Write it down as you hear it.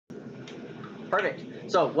Perfect.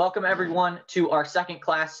 So welcome everyone to our second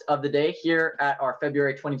class of the day here at our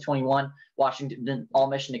February 2021 Washington All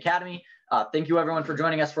Mission Academy. Thank you everyone for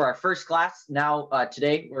joining us for our first class. Now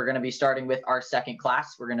today we're going to be starting with our second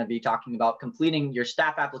class. We're going to be talking about completing your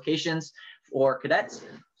staff applications for cadets.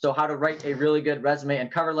 So how to write a really good resume and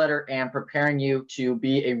cover letter, and preparing you to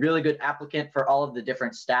be a really good applicant for all of the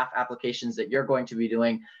different staff applications that you're going to be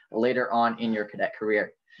doing later on in your cadet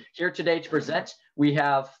career. Here today to present, we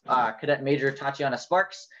have Cadet Major Tatiana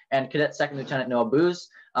Sparks and Cadet Second Lieutenant Noah Booz.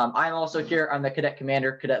 I'm also here. I'm the Cadet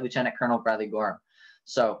Commander, Cadet Lieutenant Colonel Bradley Gorham.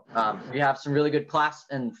 So we have some really good class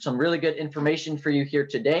and some really good information for you here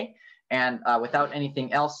today. And without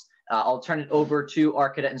anything else, I'll turn it over to our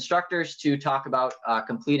cadet instructors to talk about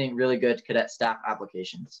completing really good cadet staff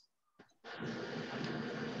applications.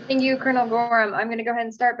 Thank you, Colonel Gorham. I'm going to go ahead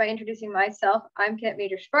and start by introducing myself. I'm Cadet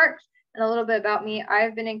Major Sparks, and a little bit about me.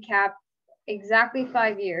 I've been in CAP exactly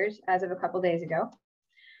 5 years as of a couple days ago.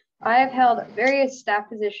 I have held various staff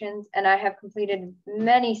positions, and I have completed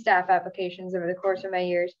many staff applications over the course of my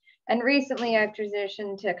years. And recently I've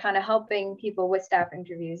transitioned to kind of helping people with staff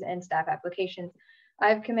interviews and staff applications.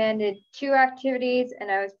 I've commanded 2 activities,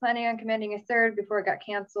 and I was planning on commanding a third before it got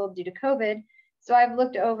canceled due to COVID. So I've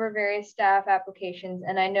looked over various staff applications,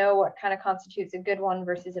 and I know what kind of constitutes a good one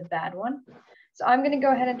versus a bad one. So I'm going to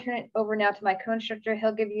go ahead and turn it over now to my co-instructor.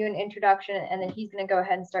 He'll give you an introduction, and then he's going to go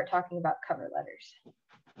ahead and start talking about cover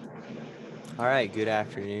letters. All right, good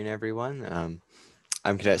afternoon, everyone.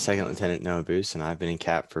 I'm Cadet Second Lieutenant Noah Booz, and I've been in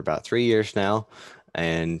CAP for about 3 years now.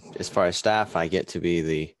 And as far as staff, I get to be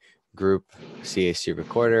the group CAC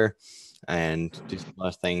recorder and do a lot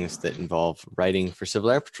of things that involve writing for Civil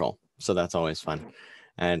Air Patrol. So that's always fun.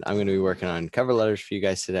 And I'm going to be working on cover letters for you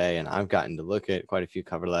guys today. And I've gotten to look at quite a few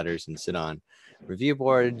cover letters and sit on review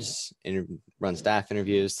boards and run staff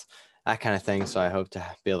interviews, that kind of thing. So I hope to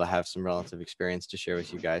be able to have some relative experience to share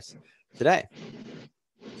with you guys today.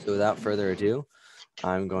 So without further ado,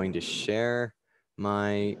 I'm going to share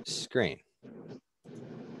my screen.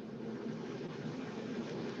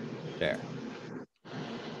 There.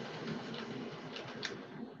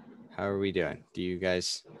 How are we doing? Do you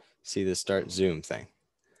guys see the start Zoom thing?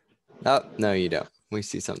 Oh, no, you don't. We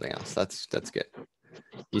see something else. That's good.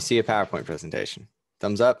 You see a PowerPoint presentation.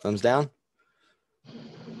 Thumbs up, thumbs down.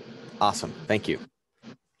 Awesome. Thank you.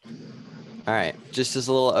 All right. Just as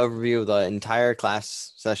a little overview of the entire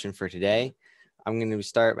class session for today, I'm going to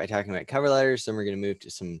start by talking about cover letters. Then we're going to move to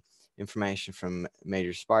some information from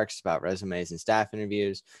Major Sparks about resumes and staff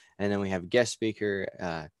interviews. And then we have a guest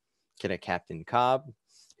speaker, Cadet Captain Cobb.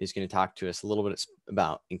 He's going to talk to us a little bit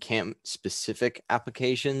about encampment specific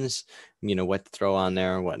applications, you know, what to throw on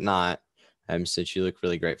there and what not, since you look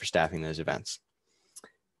really great for staffing those events.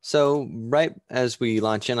 So right as we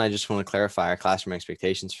launch in, I just want to clarify our classroom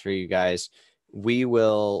expectations for you guys. We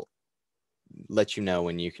will let you know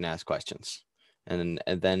when you can ask questions, and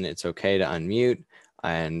then it's okay to unmute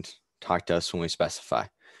and talk to us when we specify.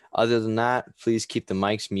 Other than that, please keep the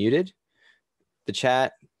mics muted. The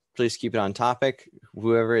chat, please keep it on topic.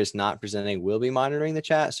 Whoever is not presenting will be monitoring the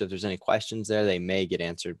chat. So if there's any questions there, they may get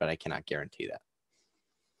answered, but I cannot guarantee that.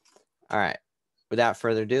 All right. Without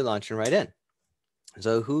further ado, launching right in.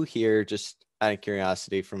 So who here, just out of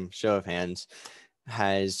curiosity from show of hands,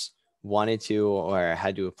 has wanted to or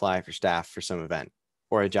had to apply for staff for some event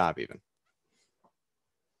or a job even?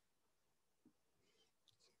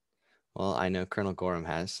 Well, I know Colonel Gorham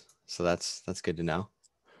has, so that's good to know.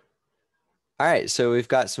 All right, so we've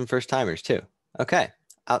got some first timers too. Okay,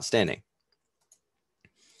 outstanding.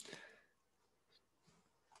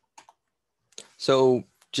 So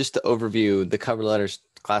just to overview the cover letters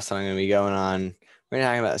class that I'm going to be going on, we're going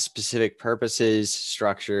to talk about specific purposes,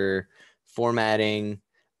 structure, formatting,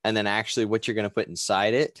 and then actually what you're going to put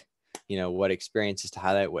inside it, you know, what experiences to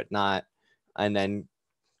highlight, what not, and then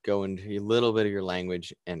go into a little bit of your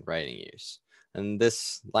language and writing use. And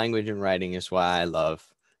this language and writing is why I love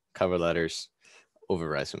cover letters over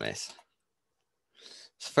resumes.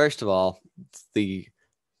 So first of all, the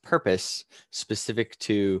purpose specific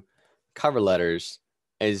to cover letters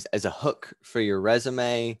is as a hook for your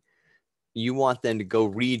resume. You want them to go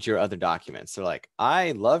read your other documents. They're like,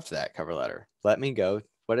 I loved that cover letter. Let me go.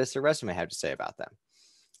 What does the resume have to say about them?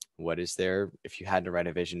 What is there, if you had to write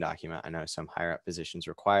a vision document? I know some higher up positions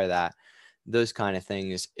require that. Those kind of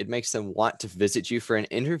things. It makes them want to visit you for an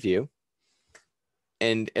interview.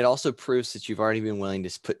 And it also proves that you've already been willing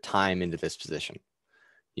to put time into this position.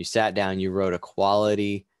 You sat down, you wrote a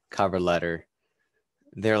quality cover letter.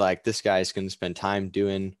 They're like, this guy's going to spend time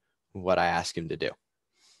doing what I ask him to do.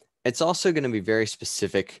 It's also going to be very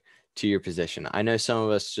specific to your position. I know some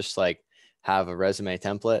of us just like have a resume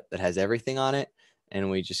template that has everything on it, and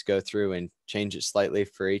we just go through and change it slightly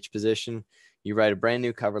for each position. You write a brand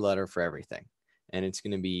new cover letter for everything, and it's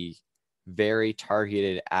going to be very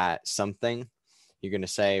targeted at something. You're going to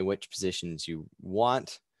say which positions you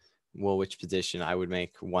want. Well, which position? I would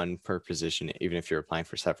make one per position, even if you're applying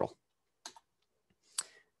for several.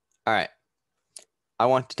 All right. I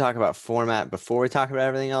want to talk about format before we talk about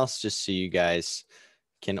everything else, just so you guys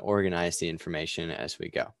can organize the information as we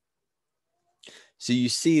go. So you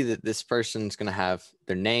see that this person's going to have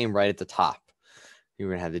their name right at the top. You're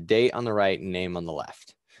going to have the date on the right and name on the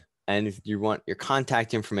left. And you want your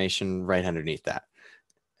contact information right underneath that.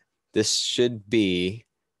 This should be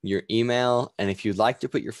your email. And if you'd like to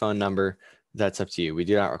put your phone number, that's up to you. We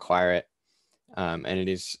do not require it. And it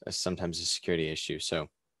is sometimes a security issue. So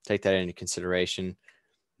take that into consideration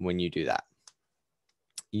when you do that.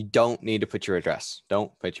 You don't need to put your address.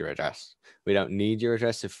 Don't put your address. We don't need your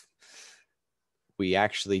address. If we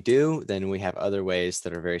actually do, then we have other ways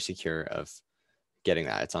that are very secure of getting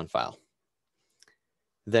that. It's on file.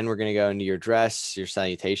 Then we're going to go into your address. Your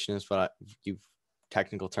salutation is what you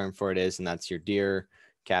technical term for it is, and that's your dear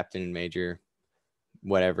captain, major,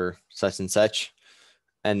 whatever, such and such.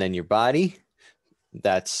 And then your body,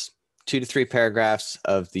 that's 2 to 3 paragraphs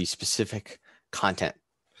of the specific content,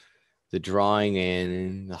 the drawing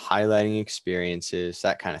in, the highlighting experiences,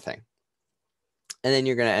 that kind of thing. And then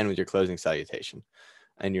you're going to end with your closing salutation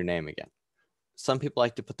and your name again. Some people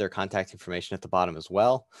like to put their contact information at the bottom as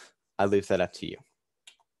well. I leave that up to you.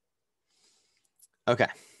 Okay.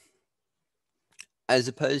 As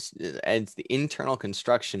the internal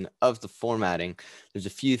construction of the formatting, there's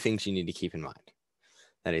a few things you need to keep in mind.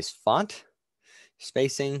 That is font,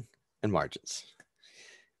 spacing, and margins.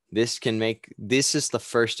 This is the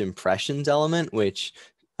first impressions element, which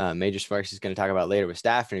Major Sparks is going to talk about later with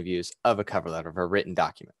staff interviews of a cover letter, of a written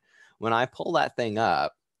document. When I pull that thing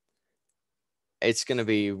up, it's going to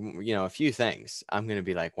be, a few things. I'm going to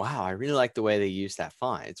be like, wow, I really like the way they use that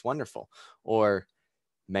font. It's wonderful. Or,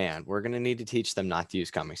 man, we're going to need to teach them not to use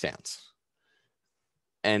Comic Sans.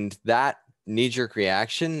 And that knee-jerk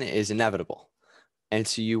reaction is inevitable. And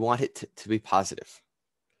so you want it to be positive.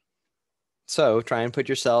 So try and put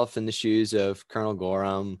yourself in the shoes of Colonel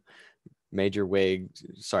Gorham,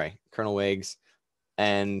 Colonel Wiggs,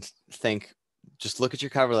 and just look at your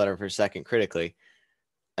cover letter for a second critically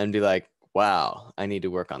and be like, wow, I need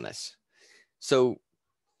to work on this. So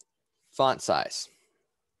font size,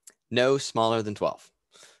 no smaller than 12.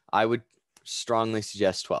 I would strongly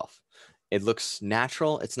suggest 12. It looks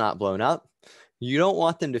natural. It's not blown up. You don't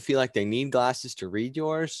want them to feel like they need glasses to read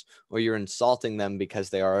yours, or you're insulting them because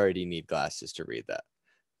they already need glasses to read that.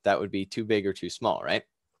 That would be too big or too small, right?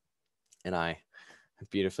 And I have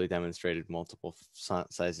beautifully demonstrated multiple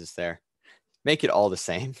font sizes there. Make it all the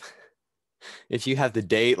same. If you have the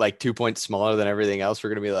date like 2 points smaller than everything else, we're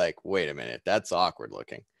going to be like, wait a minute, that's awkward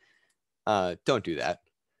looking. Don't do that.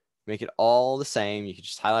 Make it all the same. You can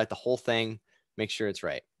just highlight the whole thing, make sure it's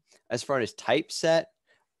right. As far as typeset,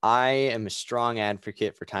 I am a strong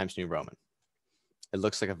advocate for Times New Roman. It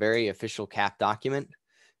looks like a very official CAP document.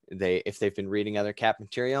 If they've been reading other CAP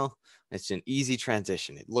material, it's an easy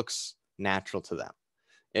transition. It looks natural to them.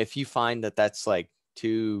 If you find that that's like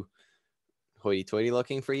too hoity-toity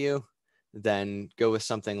looking for you, then go with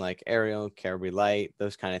something like Arial, Caribou Light,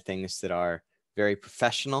 those kind of things that are very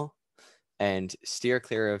professional, and steer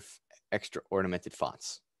clear of extra ornamented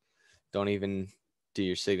fonts. Don't even do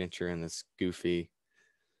your signature in this goofy,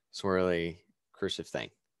 swirly cursive thing.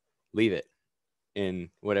 Leave it in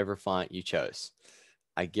whatever font you chose.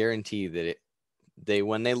 I guarantee that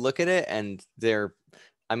when they look at it and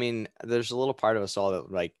there's a little part of us all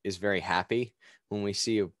that is very happy when we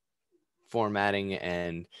see a formatting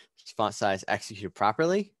and font size executed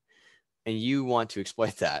properly, and you want to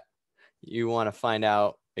exploit that. You want to find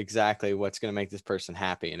out exactly what's going to make this person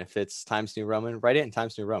happy. And if it's Times New Roman, write it in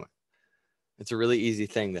Times New Roman. It's a really easy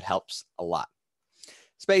thing that helps a lot.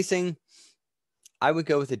 Spacing, I would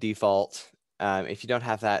go with the default. If you don't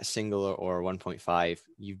have that single or 1.5,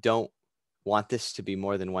 you don't want this to be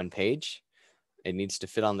more than 1 page. It needs to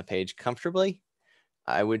fit on the page comfortably.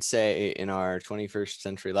 I would say in our 21st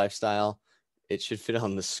century lifestyle, it should fit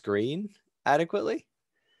on the screen adequately.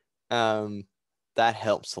 That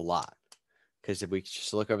helps a lot, because if we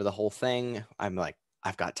just look over the whole thing, I'm like,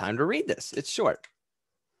 I've got time to read this. It's short.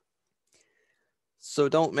 So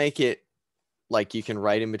don't make it like you can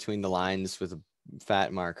write in between the lines with a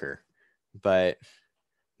fat marker, but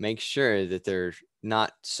make sure that they're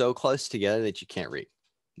not so close together that you can't read.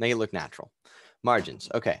 Make it look natural. Margins.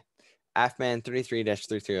 Okay. AFMAN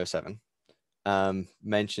 33-3307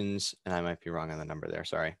 mentions, and I might be wrong on the number there,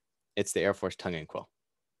 sorry. It's the Air Force tongue and quill,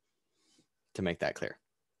 to make that clear.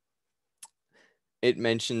 It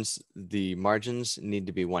mentions the margins need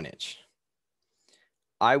to be 1 inch.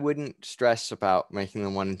 I wouldn't stress about making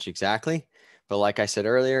them 1 inch exactly, but like I said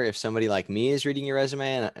earlier, if somebody like me is reading your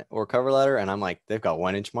resume or cover letter and I'm like, they've got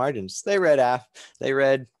 1 inch margins, they read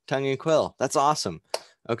tongue and quill. That's awesome.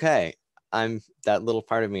 Okay, that little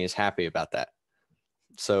part of me is happy about that.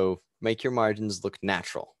 So make your margins look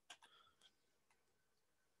natural.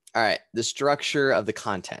 All right, the structure of the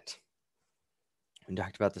content. We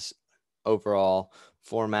talked about this overall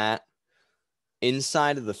format.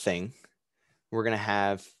 Inside of the thing, we're going to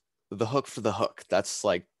have the hook for the hook. That's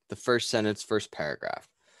like the first sentence, first paragraph.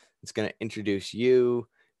 It's going to introduce you,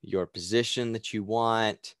 your position that you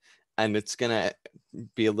want, and it's going to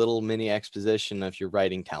be a little mini exposition of your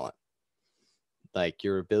writing talent, like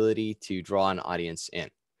your ability to draw an audience in.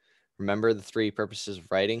 Remember the 3 purposes of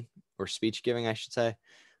writing, or speech giving, I should say.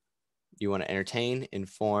 You want to entertain,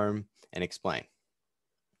 inform, and explain,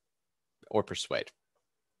 or persuade.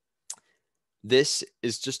 This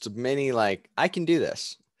is just a mini, like, I can do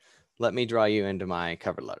this. Let me draw you into my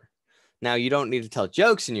cover letter. Now, you don't need to tell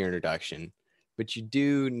jokes in your introduction, but you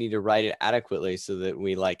do need to write it adequately so that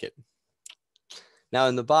we like it. Now,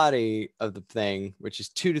 in the body of the thing, which is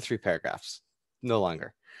 2 to 3 paragraphs, no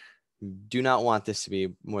longer, do not want this to be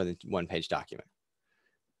more than 1-page document.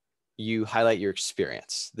 You highlight your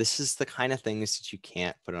experience. This is the kind of things that you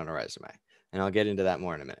can't put on a resume, and I'll get into that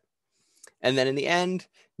more in a minute. And then in the end,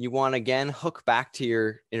 you want to, again, hook back to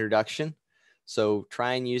your introduction. So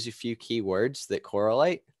try and use a few keywords that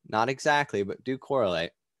correlate, not exactly, but do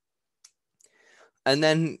correlate. And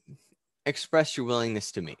then express your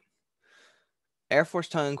willingness to meet. Air Force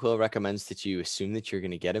Tongue and Quill recommends that you assume that you're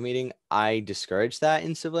going to get a meeting. I discourage that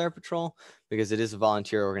in Civil Air Patrol because it is a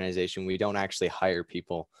volunteer organization. We don't actually hire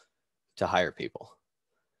people to hire people.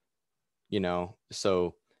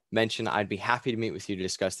 So mention, I'd be happy to meet with you to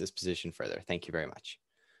discuss this position further. Thank you very much.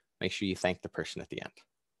 Make sure you thank the person at the end.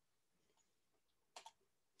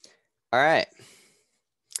 All right.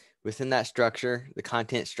 Within that structure, the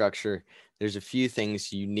content structure, there's a few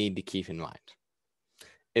things you need to keep in mind.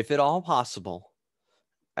 If at all possible,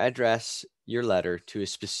 address your letter to a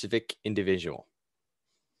specific individual.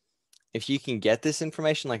 If you can get this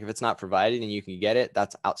information, like if it's not provided and you can get it,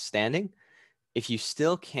 that's outstanding. If you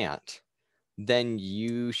still can't, then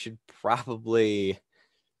you should probably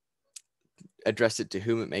address it to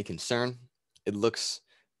whom it may concern. It looks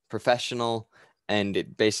professional, and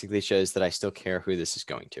it basically shows that I still care who this is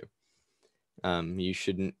going to. You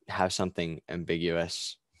shouldn't have something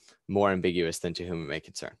ambiguous, more ambiguous than to whom it may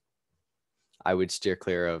concern. I would steer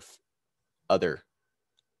clear of other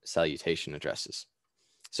salutation addresses.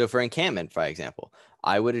 So for encampment, for example,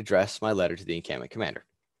 I would address my letter to the encampment commander.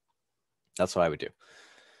 That's what I would do.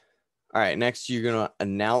 All right, next you're going to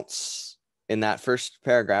announce in that first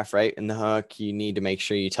paragraph, right? In the hook, you need to make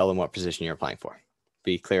sure you tell them what position you're applying for.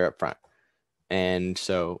 Be clear up front. And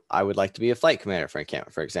so I would like to be a flight commander for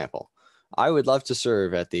encampment, for example. I would love to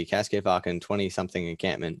serve at the Cascade Falcon 20-something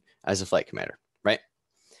encampment as a flight commander, right?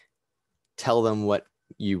 Tell them what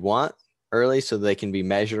you want early so they can be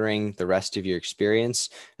measuring the rest of your experience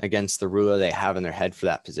against the ruler they have in their head for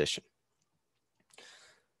that position.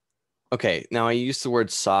 Okay, now I use the word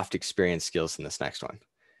soft experience skills in this next one.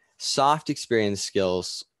 Soft experience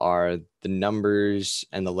skills are the numbers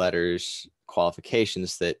and the letters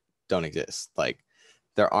qualifications that don't exist. Like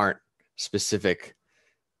there aren't specific,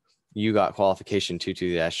 you got qualification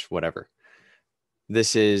 22- whatever.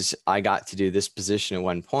 This is, I got to do this position at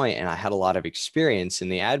one point and I had a lot of experience in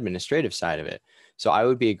the administrative side of it. So I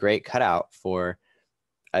would be a great cutout for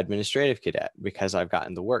administrative cadet because I've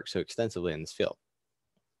gotten to work so extensively in this field.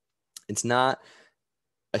 It's not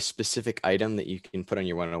a specific item that you can put on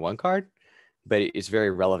your 101 card, but it's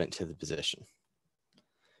very relevant to the position.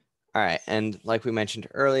 All right, and like we mentioned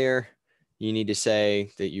earlier, you need to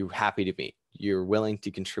say that you're happy to meet. You're willing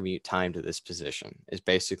to contribute time to this position is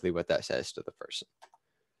basically what that says to the person.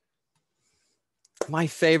 My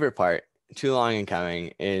favorite part, too long in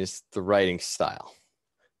coming, is the writing style.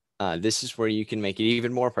 This is where you can make it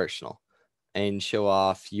even more personal and show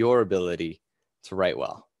off your ability to write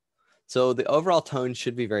well. So the overall tone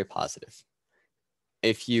should be very positive.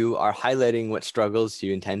 If you are highlighting what struggles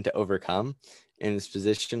you intend to overcome in this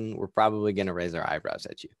position, we're probably going to raise our eyebrows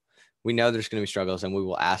at you. We know there's going to be struggles and we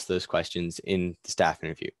will ask those questions in the staff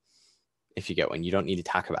interview. If you get one, you don't need to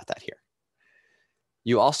talk about that here.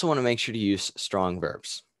 You also want to make sure to use strong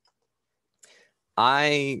verbs.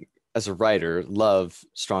 I, as a writer, love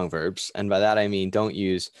strong verbs. And by that, I mean, don't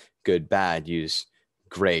use good, bad, use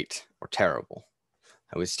great or terrible.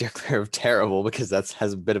 I would steer clear of terrible because that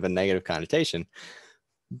has a bit of a negative connotation.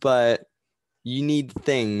 But you need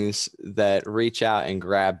things that reach out and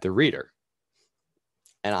grab the reader.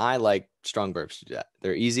 And I like strong verbs to do that.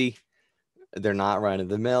 They're easy. They're not run of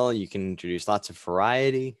the mill. You can introduce lots of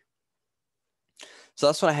variety. So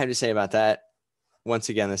that's what I have to say about that. Once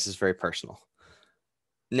again, this is very personal.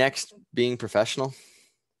 Next, being professional.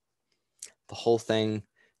 The whole thing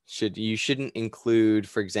you shouldn't include,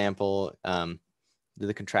 for example,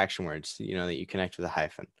 the contraction words, that you connect with a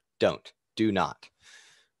hyphen. Do not.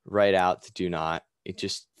 Write out the do not. It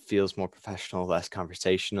just feels more professional, less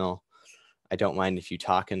conversational. I don't mind if you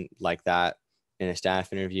talk like that in a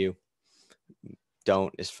staff interview.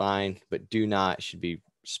 Don't is fine, but do not should be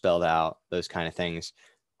spelled out, those kind of things.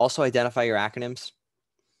 Also identify your acronyms.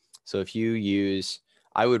 So if you use,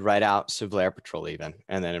 I would write out Civil Air Patrol even,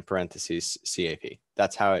 and then in parentheses, CAP.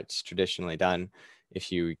 That's how it's traditionally done.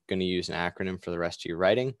 If you're going to use an acronym for the rest of your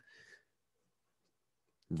writing,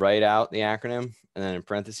 write out the acronym, and then in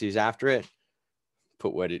parentheses after it,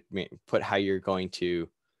 put how you're going to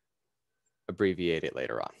abbreviate it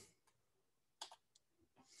later on.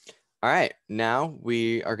 All right, now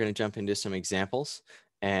we are going to jump into some examples,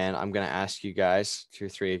 and I'm going to ask you guys, 2 or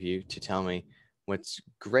 3 of you, to tell me what's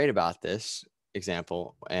great about this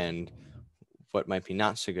example and what might be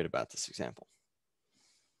not so good about this example.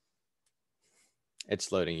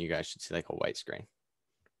 It's loading. You guys should see like a white screen.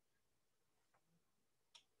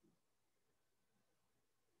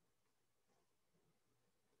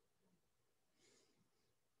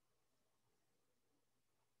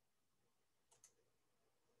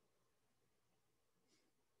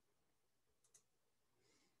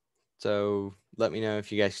 So let me know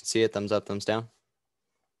if you guys can see it. Thumbs up, thumbs down.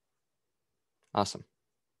 Awesome.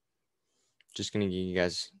 Just going to give you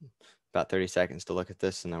guys about 30 seconds to look at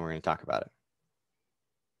this, and then we're going to talk about it.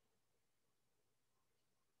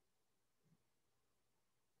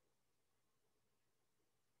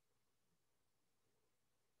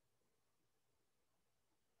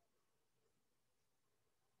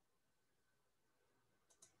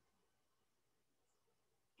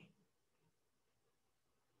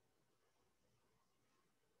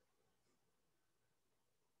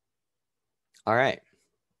 All right.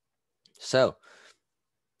 So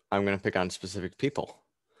I'm going to pick on specific people.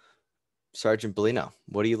 Sergeant Bellino,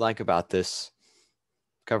 what do you like about this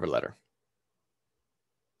cover letter?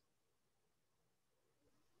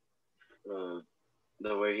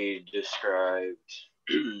 The way he described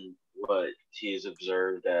what he's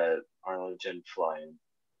observed at Arlington flying.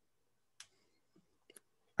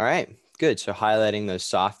 All right, good. So highlighting those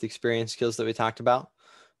soft experience skills that we talked about.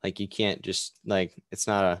 Like you can't just it's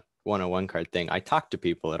not a 101 card thing. I talk to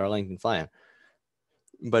people at Arlington Flying,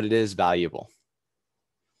 but it is valuable.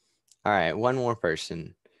 All right, one more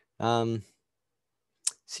person.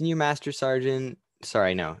 Senior Master Sergeant,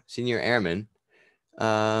 Senior Airman.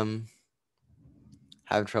 Having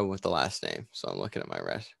trouble with the last name, so I'm looking at my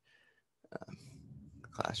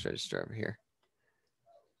class register over here.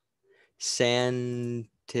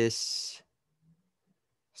 Santis.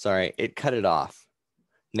 Sorry, it cut it off.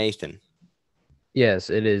 Nathan. Yes,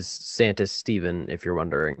 it is Santa Stephen, if you're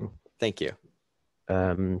wondering. Thank you.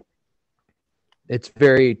 It's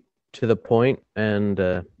very to the point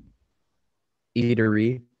and easy to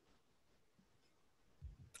read.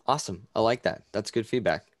 Awesome. I like that. That's good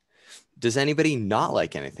feedback. Does anybody not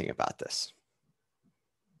like anything about this?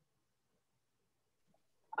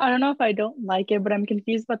 I don't know if I don't like it, but I'm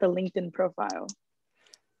confused about the LinkedIn profile.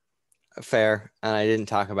 Fair. And I didn't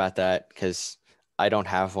talk about that because I don't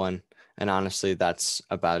have one. And honestly, that's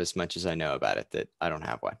about as much as I know about it, that I don't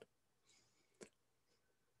have one.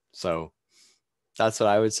 So that's what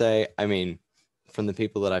I would say. I mean, from the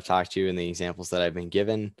people that I've talked to and the examples that I've been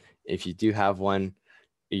given, if you do have one,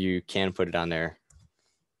 you can put it on there.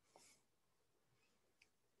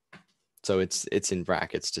 So it's in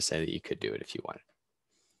brackets to say that you could do it if you want.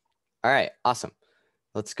 All right, awesome.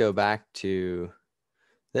 Let's go back to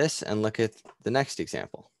this and look at the next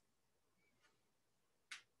example.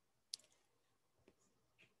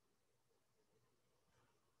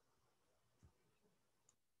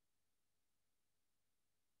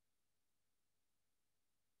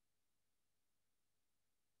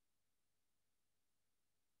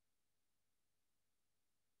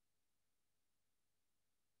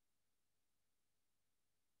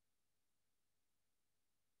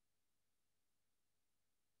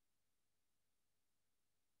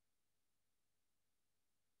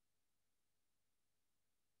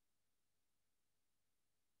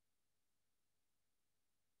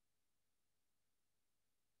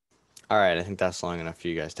 All right, I think that's long enough for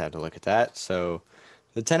you guys to have to look at that. So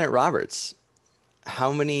Lieutenant Roberts,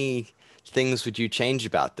 how many things would you change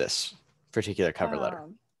about this particular cover letter?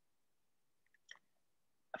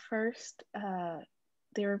 First,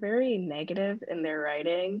 they were very negative in their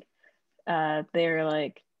writing. They were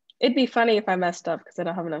like, it'd be funny if I messed up because I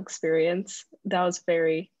don't have enough experience. That was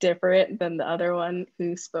very different than the other one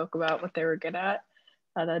who spoke about what they were good at.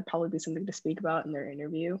 That'd probably be something to speak about in their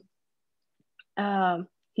interview.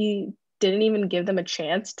 He didn't even give them a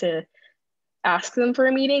chance to ask them for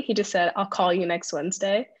a meeting. He just said, I'll call you next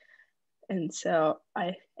Wednesday.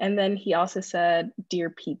 And then he also said, dear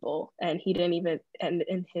people, and he didn't even, and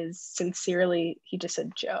in his sincerely, he just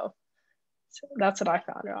said Joe. So that's what I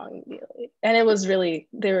found wrong immediately. And it was really,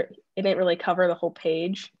 it didn't really cover the whole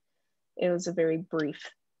page. It was a very brief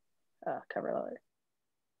cover letter.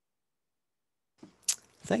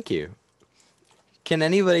 Thank you. Can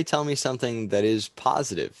anybody tell me something that is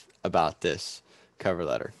positive about this cover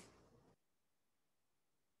letter?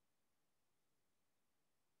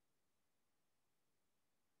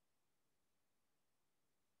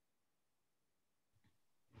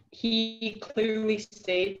 He clearly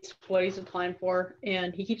states what he's applying for,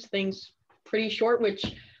 and he keeps things pretty short, which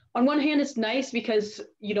on one hand is nice because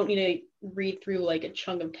you don't need to read through like a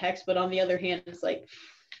chunk of text, but on the other hand, it's like,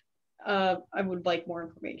 I would like more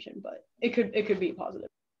information, but it could be positive.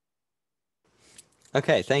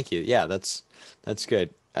 Okay, thank you. Yeah, that's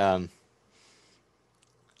good.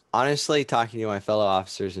 Honestly, talking to my fellow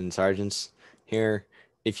officers and sergeants here,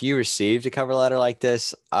 if you received a cover letter like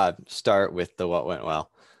this, start with the what went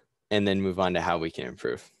well and then move on to how we can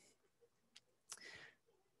improve.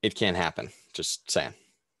 It can happen, just saying.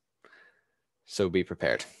 So be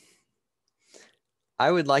prepared. I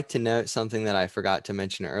would like to note something that I forgot to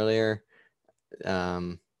mention earlier.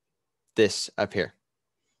 This up here,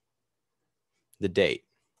 the date.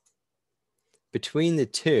 Between the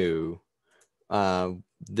two,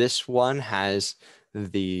 this one has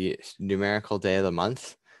the numerical day of the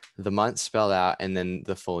month spelled out, and then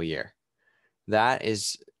the full year. That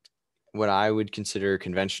is what I would consider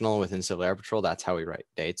conventional within Civil Air Patrol. That's how we write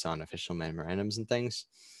dates on official memorandums and things.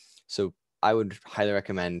 So I would highly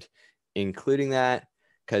recommend including that,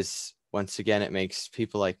 because once again, it makes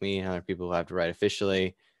people like me and other people who have to write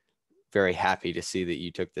officially very happy to see that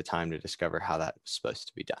you took the time to discover how that was supposed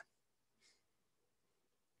to be done.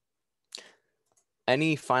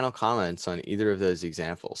 Any final comments on either of those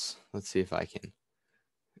examples? Let's see if I can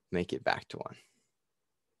make it back to one.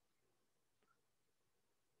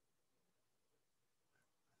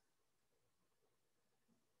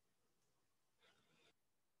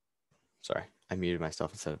 Sorry, I muted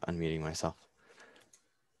myself instead of unmuting myself.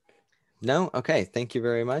 No? Okay, thank you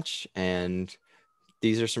very much. And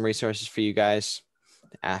these are some resources for you guys.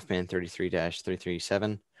 The AFMAN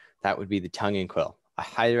 33-337. That would be the tongue and quill. I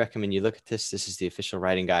highly recommend you look at this. This is the official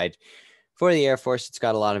writing guide for the Air Force. It's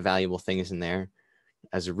got a lot of valuable things in there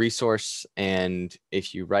as a resource. And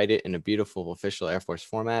if you write it in a beautiful official Air Force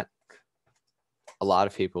format, a lot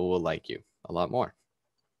of people will like you a lot more.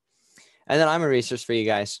 And then I'm a resource for you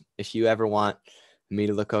guys. If you ever want me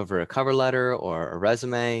to look over a cover letter or a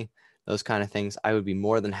resume, those kind of things, I would be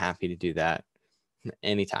more than happy to do that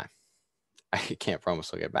anytime. I can't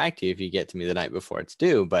promise I'll get back to you if you get to me the night before it's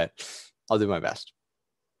due, but I'll do my best.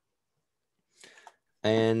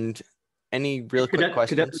 And any real quick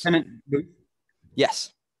questions? Cadet Lieutenant Booth?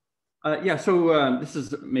 Yes. Yeah, so this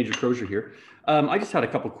is Major Crozier here. I just had a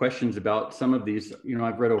couple questions about some of these. You know,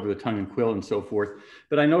 I've read over the tongue and quill and so forth,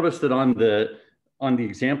 but I noticed that on the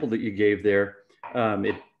example that you gave there,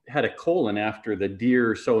 it had a colon after the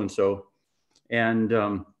dear so-and-so. And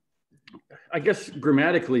I guess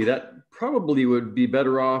grammatically, that probably would be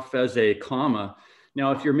better off as a comma.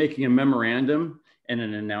 Now, if you're making a memorandum and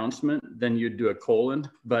an announcement, then you'd do a colon,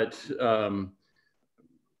 but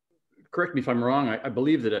correct me if I'm wrong, I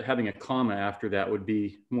believe that having a comma after that would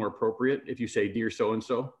be more appropriate if you say dear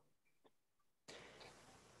so-and-so.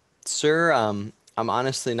 Sir, I'm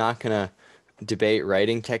honestly not going to debate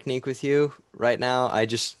writing technique with you right now. I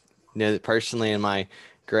just know that personally in my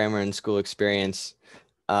grammar and school experience,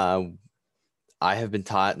 I have been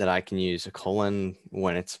taught that I can use a colon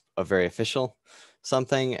when it's a very official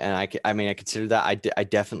something. And I mean, I consider that. I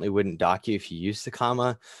definitely wouldn't dock you if you use the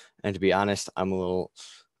comma. And to be honest, I'm a little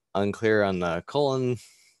unclear on the colon.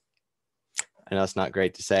 I know it's not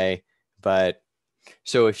great to say, but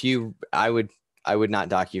so if you, I would not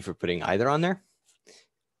dock you for putting either on there.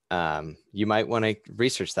 You might want to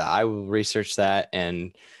research that. I will research that.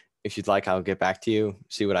 And if you'd like, I'll get back to you,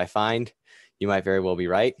 see what I find. You might very well be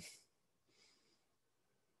right.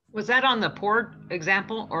 Was that on the port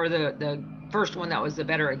example or the first one that was the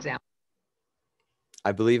better example?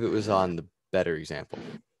 I believe it was on the better example.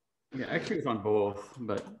 Yeah, actually it was on both,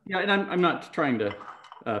 but yeah, and I'm not trying to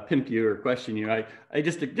pimp you or question you. I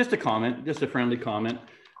just a comment, just a friendly comment.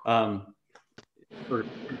 For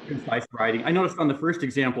concise writing. I noticed on the first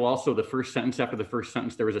example, also the first sentence after the first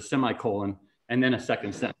sentence, there was a semicolon and then a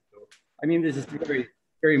second sentence. So, I mean, there's just very,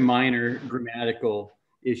 very minor grammatical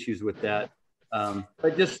issues with that,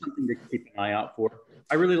 but just something to keep an eye out for.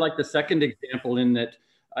 I really like the second example in that,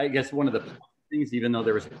 I guess one of the things, even though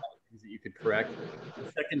there was a lot of things that you could correct,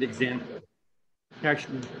 the second example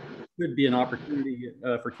actually could be an opportunity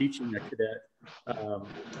for teaching a cadet how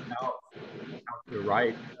to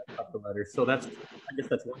write cover letters. So that's, I guess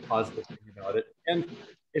that's one positive thing about it. And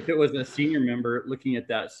if it was a senior member looking at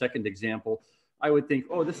that second example, I would think,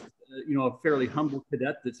 oh, this is a fairly humble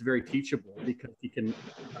cadet that's very teachable because he can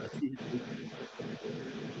see his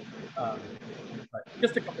but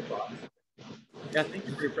just a couple thoughts. Yeah, thank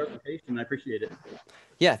you for your presentation. I appreciate it.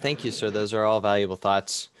 Yeah, thank you, sir. Those are all valuable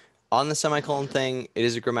thoughts. On the semicolon thing, it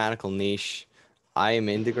is a grammatical niche. I am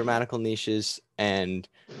into grammatical niches, and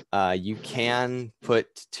you can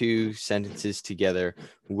put two sentences together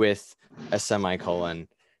with a semicolon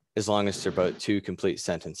as long as they're both two complete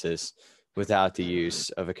sentences without the use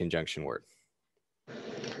of a conjunction word.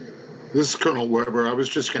 This is Colonel Weber. I was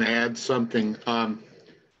just going to add something.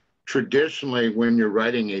 Traditionally, when you're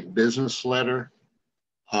writing a business letter,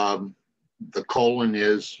 the colon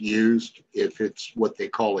is used. If it's what they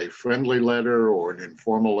call a friendly letter or an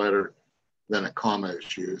informal letter, then a comma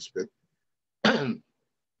is used. But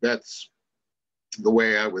that's the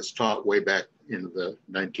way I was taught way back in the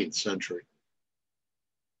 19th century.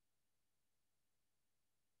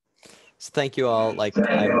 So thank you all. Like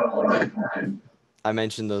I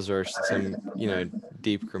mentioned, those are some,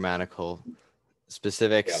 deep grammatical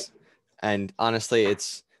specifics. Yeah. And honestly,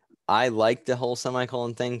 I like the whole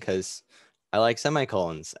semicolon thing because I like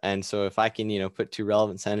semicolons. And so if I can, put two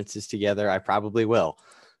relevant sentences together, I probably will.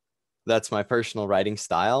 That's my personal writing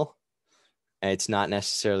style. And it's not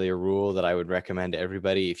necessarily a rule that I would recommend to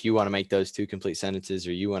everybody. If you want to make those two complete sentences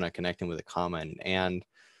or you want to connect them with a comma and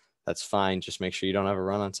that's fine. Just make sure you don't have a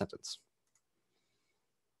run-on sentence.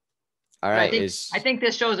 All right. I think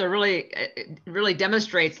this shows really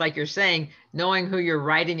demonstrates, like you're saying, knowing who you're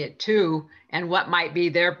writing it to and what might be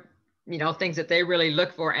their, things that they really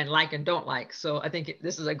look for and like and don't like. So I think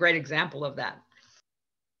this is a great example of that.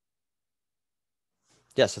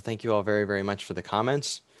 Yeah. So thank you all very, very much for the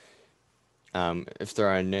comments. If there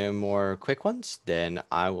are no more quick ones, then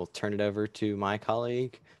I will turn it over to my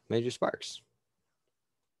colleague, Major Sparks.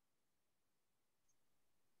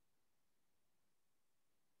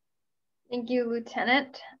 Thank you,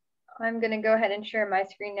 Lieutenant. I'm going to go ahead and share my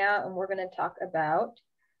screen now, and we're going to talk about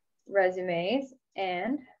resumes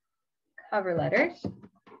and cover letters.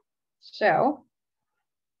 So,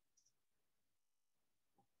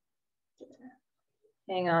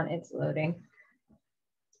 hang on, it's loading.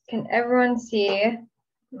 Can everyone see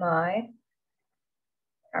my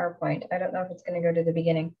PowerPoint? I don't know if it's going to go to the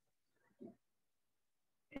beginning.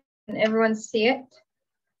 Can everyone see it?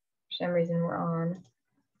 For some reason, we're on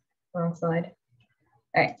wrong slide.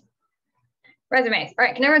 All right. Resumes. All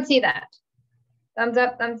right. Can everyone see that? Thumbs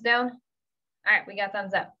up, thumbs down. All right. We got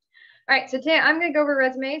thumbs up. All right. So today I'm going to go over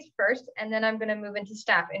resumes first, and then I'm going to move into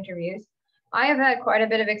staff interviews. I have had quite a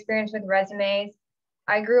bit of experience with resumes.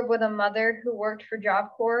 I grew up with a mother who worked for Job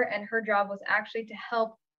Corps, and her job was actually to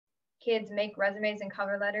help kids make resumes and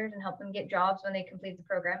cover letters and help them get jobs when they complete the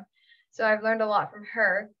program. So I've learned a lot from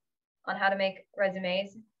her on how to make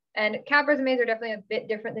resumes. And CAP resumes are definitely a bit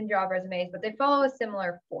different than job resumes, but they follow a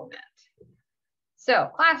similar format. So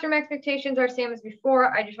classroom expectations are same as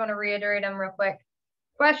before. I just want to reiterate them real quick.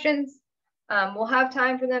 Questions, we'll have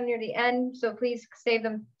time for them near the end, so please save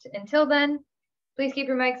them until then. Please keep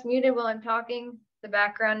your mics muted while I'm talking. The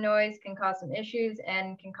background noise can cause some issues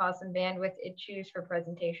and can cause some bandwidth issues for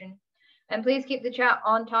presentation. And please keep the chat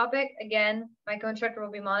on topic. Again, my co-instructor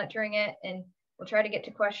will be monitoring it, and we'll try to get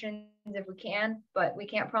to questions if we can, but we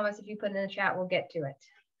can't promise if you put it in the chat, we'll get to it.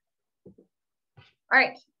 All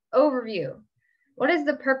right, overview. What is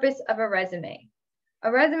the purpose of a resume?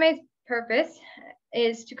 A resume's purpose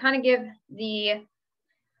is to kind of give the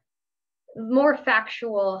more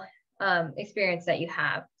factual experience that you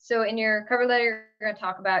have. So in your cover letter, you're going to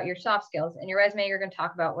talk about your soft skills. In your resume, you're going to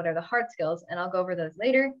talk about what are the hard skills, and I'll go over those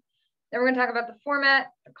later. Then we're going to talk about the format,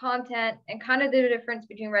 the content, and kind of the difference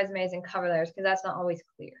between resumes and cover letters, because that's not always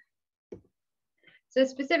clear. So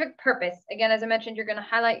specific purpose, again, as I mentioned, you're going to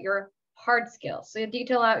highlight your hard skills. So you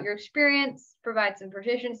detail out your experience, provide some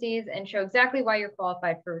proficiencies, and show exactly why you're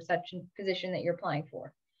qualified for such a position that you're applying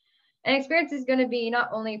for. And experience is going to be not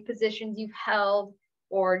only positions you've held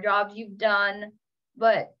or jobs you've done,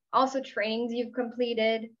 but Also trainings you've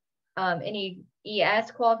completed, any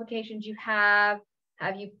ES qualifications you have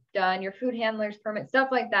you done your food handler's permit, stuff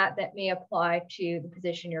like that that may apply to the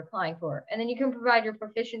position you're applying for. And then you can provide your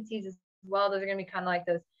proficiencies as well. Those are going to be kind of like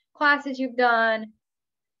those classes you've done,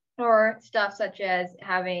 or stuff such as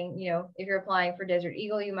having, you know, if you're applying for Desert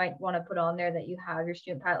Eagle, you might want to put on there that you have your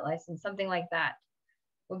student pilot license, something like that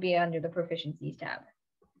will be under the proficiencies tab.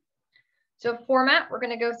 So format, we're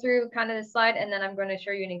going to go through kind of this slide, and then I'm going to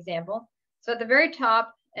show you an example. So at the very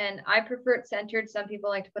top, and I prefer it centered, some people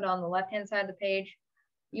like to put it on the left-hand side of the page,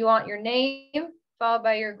 you want your name, followed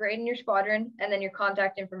by your grade and your squadron, and then your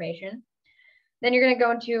contact information. Then you're going to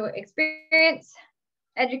go into experience.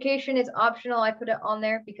 Education is optional. I put it on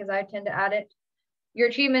there because I tend to add it. Your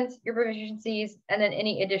achievements, your proficiencies, and then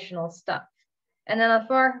any additional stuff. And then on the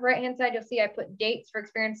far right-hand side, you'll see I put dates for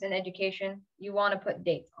experience and education. You want to put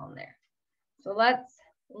dates on there. So let's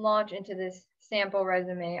launch into this sample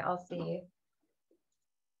resume. I'll see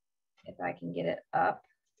if I can get it up.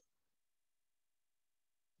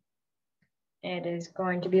 It is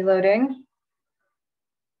going to be loading,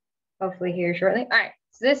 hopefully here shortly. All right,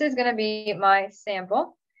 so this is going to be my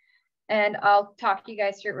sample, and I'll talk you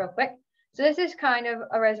guys through it real quick. So this is kind of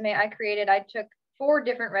a resume I created. I took 4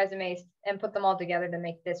 different resumes and put them all together to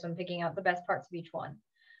make this one, picking out the best parts of each one.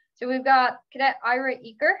 So we've got Cadet Ira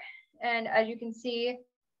Eaker, and as you can see,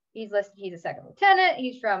 he's listed, he's a 2nd lieutenant.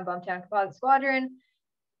 He's from Bumtown Composite Squadron.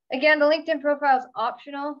 Again, the LinkedIn profile is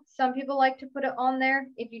optional. Some people like to put it on there.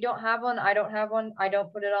 If you don't have one, I don't have one, I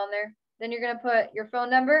don't put it on there. Then you're going to put your phone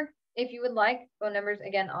number if you would like. Phone numbers,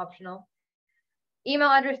 again, optional. Email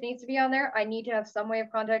address needs to be on there. I need to have some way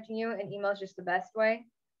of contacting you, and email is just the best way.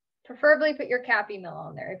 Preferably put your CAP email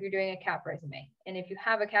on there if you're doing a CAP resume. And if you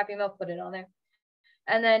have a CAP email, put it on there.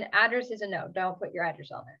 And then address is a no. Don't put your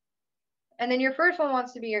address on there. And then your first one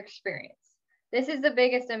wants to be your experience. This is the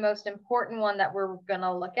biggest and most important one that we're going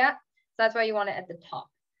to look at. So that's why you want it at the top.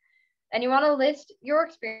 And you want to list your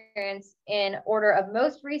experience in order of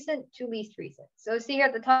most recent to least recent. So see here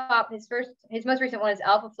at the top, his most recent one is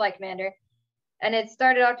Alpha Flight Commander, and it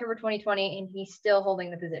started October 2020, and he's still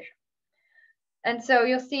holding the position. And so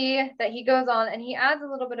you'll see that he goes on and he adds a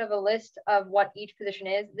little bit of a list of what each position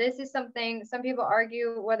is. This is something some people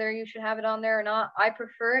argue whether you should have it on there or not. I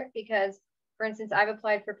prefer it because, for instance, I've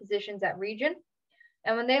applied for positions at Region,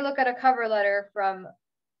 and when they look at a cover letter from,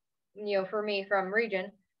 you know, for me from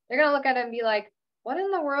Region, they're going to look at it and be like, what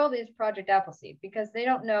in the world is Project Appleseed? Because they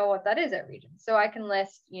don't know what that is at Region. So I can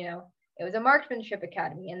list, you know, it was a marksmanship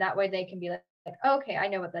academy, and that way they can be like, okay, I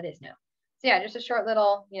know what that is now. So yeah, just a short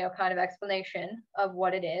little, you know, kind of explanation of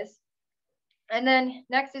what it is. And then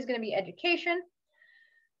next is going to be education.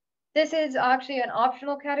 This is actually an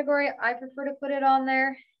optional category. I prefer to put it on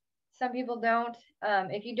there. Some people don't.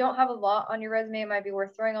 If you don't have a lot on your resume, it might be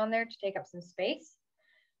worth throwing on there to take up some space.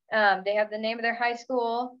 They have the name of their high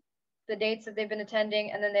school, the dates that they've been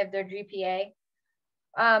attending, and then they have their GPA.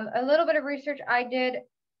 A little bit of research I did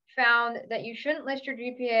found that you shouldn't list your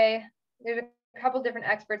GPA. There's a couple different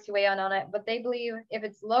experts who weigh in on it, but they believe if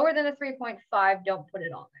it's lower than a 3.5, don't put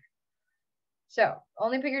it on there. So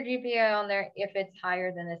only put your GPA on there if it's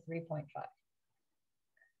higher than a 3.5.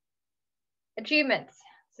 Achievements.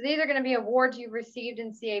 So these are going to be awards you've received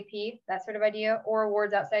in CAP, that sort of idea, or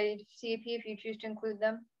awards outside of CAP if you choose to include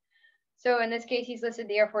them. So in this case, he's listed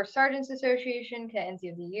the Air Force Sergeants Association, Cadet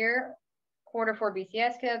NC of the Year, Quarter 4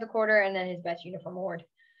 BCS Cadet of the Quarter, and then his Best Uniform Award.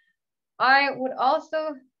 I would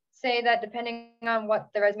also say that depending on what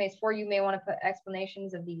the resume is for, you may want to put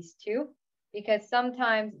explanations of these too, because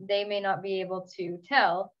sometimes they may not be able to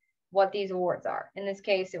tell what these awards are. In this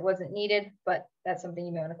case, it wasn't needed, but that's something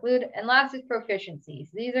you may want to include. And last is proficiencies.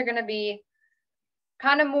 These are going to be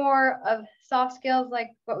kind of more of soft skills like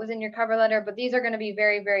what was in your cover letter, but these are going to be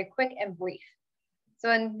very, very quick and brief.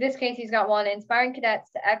 So in this case, he's got one, inspiring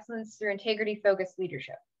cadets to excellence through integrity-focused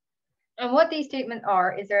leadership. And what these statements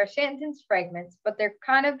are is there are sentence fragments, but they're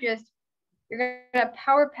kind of just, you're going to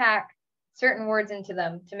power pack certain words into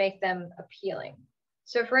them to make them appealing.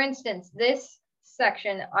 So for instance, this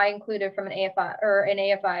section I included from an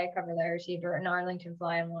AFI cover that I received, or an Arlington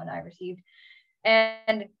Fly-In one I received.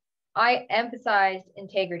 And I emphasized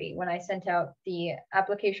integrity when I sent out the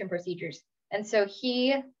application procedures. And so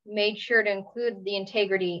he made sure to include the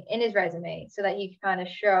integrity in his resume so that he could kind of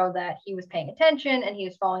show that he was paying attention and he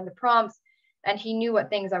was following the prompts and he knew what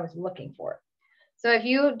things I was looking for. So if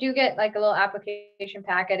you do get like a little application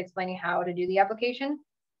packet explaining how to do the application,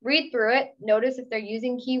 read through it, notice if they're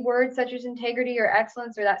using keywords such as integrity or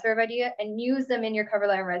excellence or that sort of idea, and use them in your cover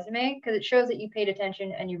letter resume because it shows that you paid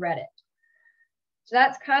attention and you read it. So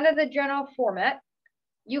that's kind of the general format.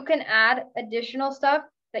 You can add additional stuff.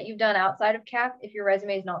 that you've done outside of CAP if your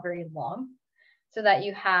resume is not very long, so that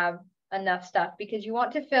you have enough stuff, because you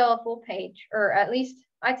want to fill a full page, or at least,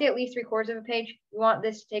 I'd say at least 3/4 of a page. You want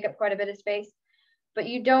this to take up quite a bit of space, but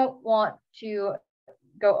you don't want to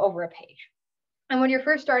go over a page. And when you're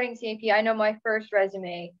first starting CAP, I know my first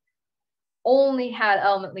resume only had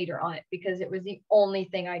element leader on it because it was the only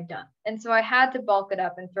thing I'd done. And so I had to bulk it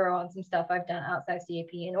up and throw on some stuff I've done outside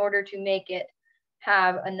CAP in order to make it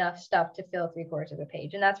have enough stuff to fill 3/4 of a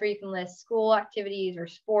page. And that's where you can list school activities or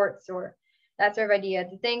sports or that sort of idea.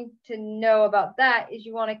 The thing to know about that is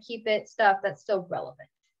you want to keep it stuff that's still relevant.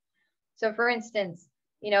 So for instance,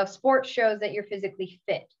 sports shows that you're physically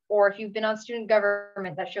fit, or if you've been on student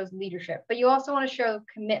government, that shows leadership, but you also want to show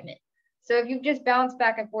commitment. So if you've just bounced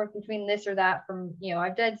back and forth between this or that from,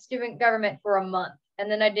 I've done student government for a month,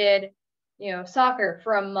 and then I did, soccer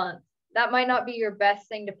for a month, that might not be your best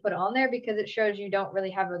thing to put on there because it shows you don't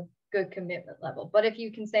really have a good commitment level. But if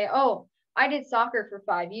you can say, oh, I did soccer for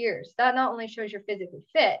 5 years, that not only shows you're physically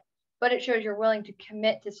fit, but it shows you're willing to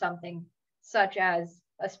commit to something such as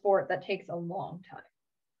a sport that takes a long time.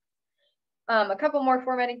 A couple more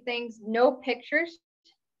formatting things: no pictures.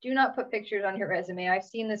 Do not put pictures on your resume. I've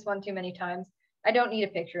seen this one too many times. I don't need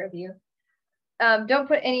a picture of you. Don't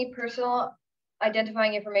put any personal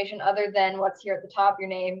identifying information other than what's here at the top, your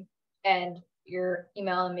name and your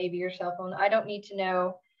email and maybe your cell phone. I don't need to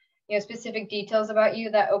know, specific details about you.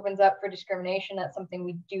 That opens up for discrimination. That's something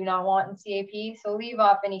we do not want in CAP. So leave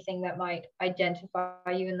off anything that might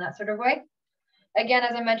identify you in that sort of way. Again,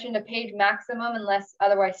 as I mentioned, a page maximum unless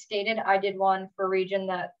otherwise stated. I did one for a region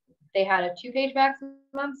that they had a 2-page maximum,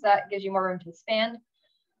 so that gives you more room to expand.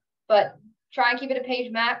 But try and keep it a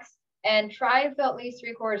page max, and try to fill at least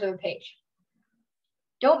 3/4 of a page.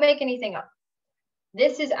 Don't make anything up.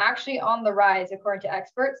 This is actually on the rise, according to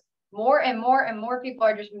experts. More and more and more people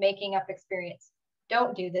are just making up experience.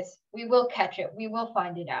 Don't do this. We will catch it. We will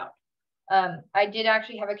find it out. I did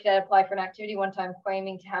actually have a cadet apply for an activity one time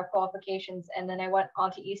claiming to have qualifications, and then I went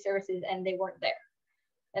onto e-services and they weren't there.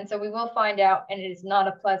 And so we will find out, and it is not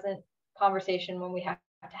a pleasant conversation when we have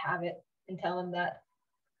to have it and tell them that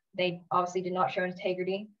they obviously did not show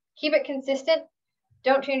integrity. Keep it consistent.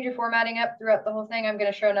 Don't change your formatting up throughout the whole thing. I'm going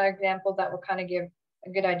to show another example that will kind of give a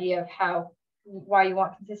good idea of why you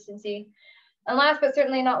want consistency. And last but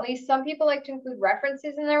certainly not least, some people like to include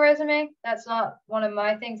references in their resume. That's not one of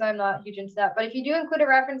my things. I'm not huge into that. But if you do include a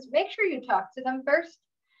reference, make sure you talk to them first.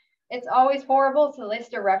 It's always horrible to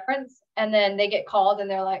list a reference and then they get called and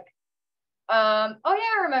they're like, oh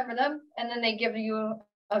yeah, I remember them. And then they give you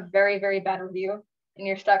a very, very bad review and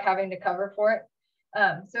you're stuck having to cover for it.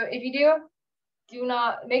 So if you do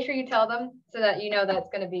not, make sure you tell them so that you know that's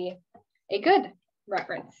going to be a good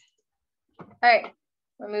reference. All right,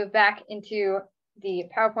 we'll move back into the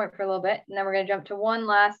PowerPoint for a little bit, and then we're going to jump to one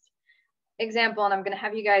last example, and I'm going to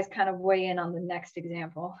have you guys kind of weigh in on the next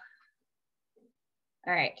example.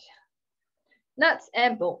 All right, nuts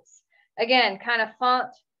and bolts. Again, kind of font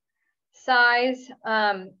size.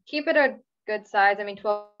 Keep it a good size. I mean,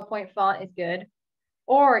 12-point font is good.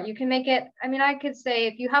 Or you can make it, I could say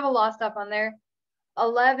if you have a lot of stuff on there,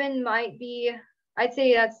 11 might be, I'd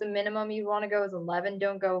say that's the minimum you want to go is 11.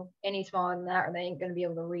 Don't go any smaller than that or they ain't going to be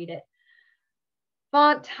able to read it.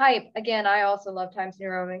 Font type, again, I also love Times New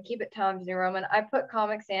Roman. Keep it Times New Roman. I put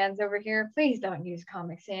Comic Sans over here. Please don't use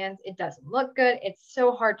Comic Sans. It doesn't look good. It's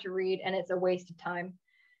so hard to read and it's a waste of time.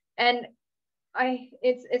 And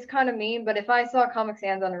it's kind of mean, but if I saw Comic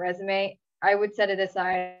Sans on a resume, I would set it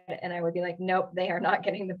aside and I would be like, nope, they are not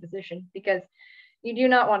getting the position because you do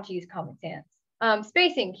not want to use Comic Sans.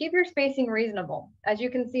 Spacing, keep your spacing reasonable. As you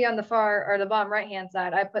can see on the far or the bottom right-hand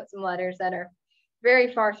side, I put some letters that are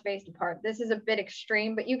very far spaced apart. This is a bit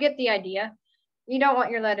extreme, but you get the idea. You don't want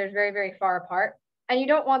your letters very, very far apart, and you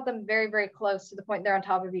don't want them very, very close to the point they're on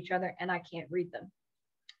top of each other and I can't read them.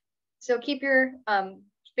 So keep your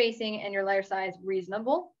spacing and your letter size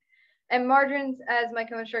reasonable. And margins, as my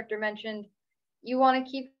co-instructor mentioned, you want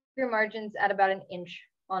to keep your margins at about 1 inch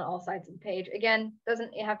on all sides of the page. Again,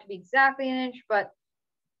 doesn't have to be exactly 1 inch, but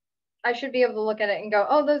I should be able to look at it and go,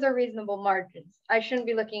 oh, those are reasonable margins. I shouldn't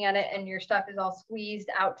be looking at it and your stuff is all squeezed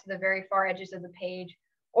out to the very far edges of the page.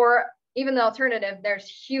 Or even the alternative, there's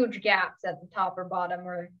huge gaps at the top or bottom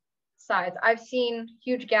or sides. I've seen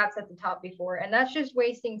huge gaps at the top before, and that's just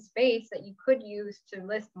wasting space that you could use to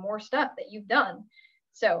list more stuff that you've done.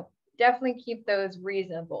 So definitely keep those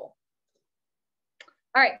reasonable.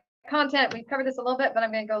 All right, content, we've covered this a little bit, but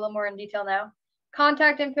I'm going to go a little more in detail now.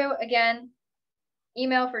 Contact info, again,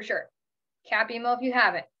 email for sure. CAP email if you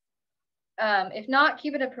have it. If not,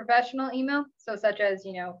 keep it a professional email. So such as,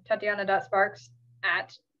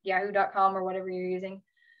 Tatiana.sparks@yahoo.com or whatever you're using.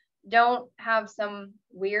 Don't have some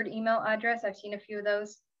weird email address. I've seen a few of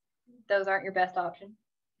those. Those aren't your best option.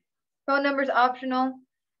 Phone number is optional.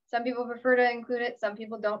 Some people prefer to include it. Some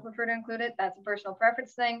people don't prefer to include it. That's a personal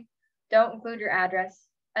preference thing. Don't include your address.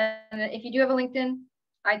 And if you do have a LinkedIn,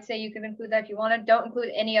 I'd say you can include that if you want to. Don't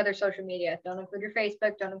include any other social media. Don't include your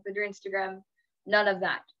Facebook. Don't include your Instagram. None of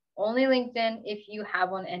that. Only LinkedIn if you have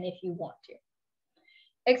one and if you want to.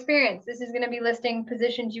 Experience. This is going to be listing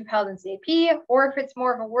positions you've held in CAP, or if it's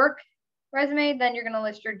more of a work resume, then you're going to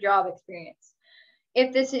list your job experience.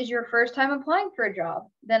 If this is your first time applying for a job,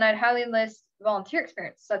 then I'd highly list volunteer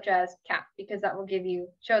experience, such as CAP, because that will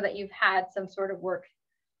show that you've had some sort of work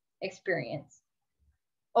experience.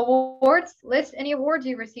 Awards, list any awards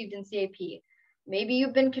you've received in CAP. Maybe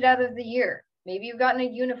you've been Cadet of the Year. Maybe you've gotten a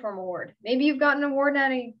uniform award. Maybe you've gotten an award in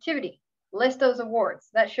an activity. List those awards.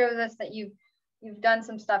 That shows us that you've done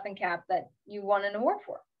some stuff in CAP that you won an award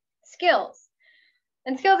for. Skills.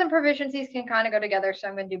 And skills and proficiencies can kind of go together, so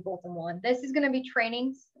I'm going to do both in one. This is going to be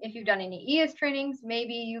trainings. If you've done any ES trainings,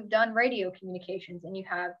 maybe you've done radio communications and you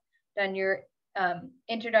have done your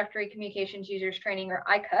introductory communications users training, or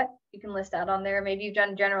ICUT. You can list that on there. Maybe you've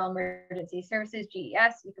done general emergency services,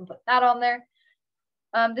 GES. You can put that on there.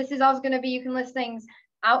 This is also going to be, you can list things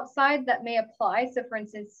outside that may apply. So for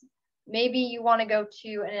instance, maybe you want to go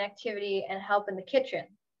to an activity and help in the kitchen.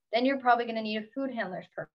 Then you're probably going to need a food handler's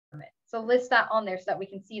permit. So list that on there so that we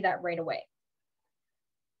can see that right away.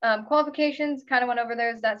 Qualifications, kind of went over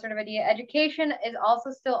those, that sort of idea. Education is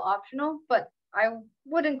also still optional, but I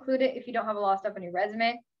would include it if you don't have a lot of stuff on your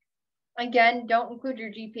resume. Again, don't include your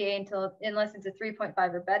GPA unless it's a 3.5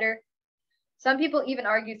 or better. Some people even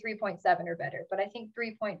argue 3.7 or better, but I think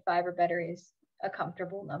 3.5 or better is a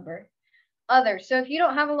comfortable number. Others, so if you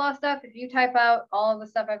don't have a lot of stuff, if you type out all of the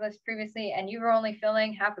stuff I've listed previously and you were only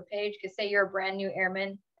filling half a page, because say you're a brand new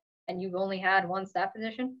airman and you've only had one staff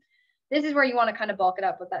position, this is where you want to kind of bulk it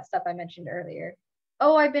up with that stuff I mentioned earlier.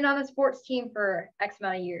 Oh, I've been on a sports team for X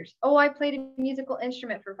amount of years. Oh, I played a musical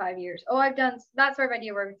instrument for 5 years. Oh, I've done that sort of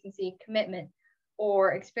idea where we can see commitment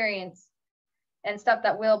or experience and stuff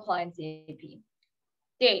that will apply in CAP.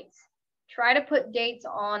 Dates. Try to put dates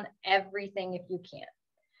on everything if you can.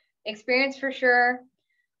 Experience for sure.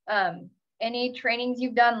 Any trainings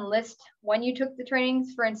you've done, list when you took the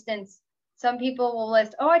trainings. For instance, some people will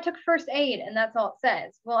list, oh, I took first aid, and that's all it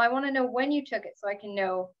says. Well, I want to know when you took it so I can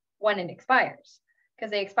know when it expires, because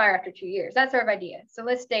they expire after 2 years. That sort of idea. So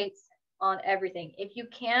list dates on everything. If you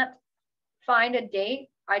can't find a date,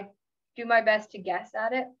 I do my best to guess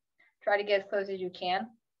at it. Try to get as close as you can.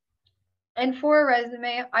 And for a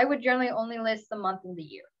resume, I would generally only list the month and the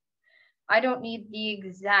year. I don't need the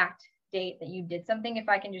exact date that you did something if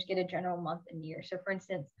I can just get a general month and year. So for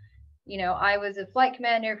instance, I was a flight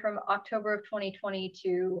commander from October of 2020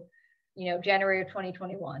 to, January of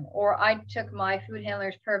 2021, or I took my food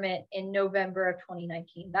handler's permit in November of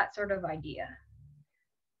 2019, that sort of idea.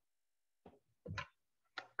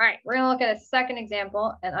 All right, we're gonna look at a second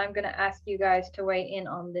example, and I'm gonna ask you guys to weigh in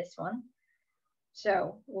on this one.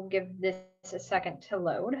 So we'll give this a second to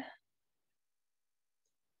load.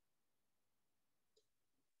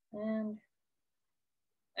 And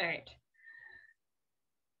all right.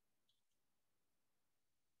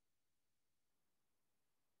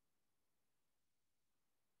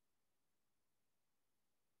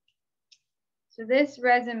 So this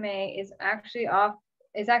resume is actually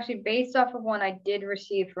based off of one I did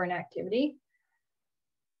receive for an activity,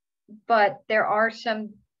 but there are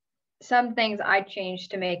some things I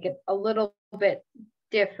changed to make it a little bit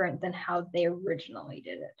different than how they originally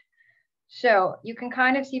did it. So you can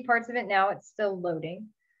kind of see parts of it now. It's still loading.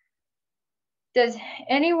 Does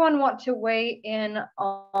anyone want to weigh in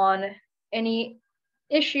on any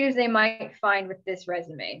issues they might find with this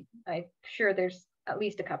resume? I'm sure there's at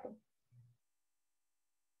least a couple.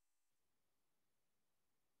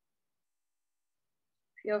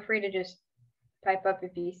 Feel free to just type up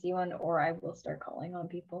if you see one, or I will start calling on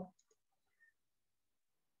people.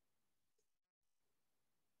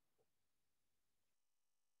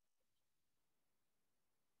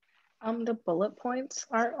 The bullet points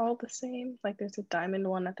aren't all the same. Like there's a diamond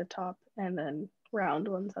one at the top and then round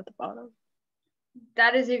ones at the bottom.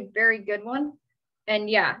 That is a very good one. And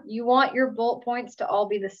yeah, you want your bullet points to all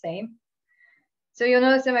be the same. So you'll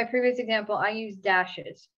notice in my previous example, I used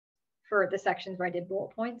dashes for the sections where I did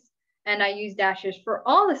bullet points. And I use dashes for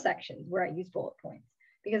all the sections where I use bullet points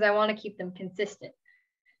because I want to keep them consistent.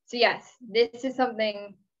 So yes, this is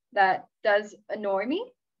something that does annoy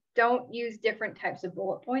me. Don't use different types of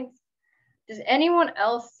bullet points. Does anyone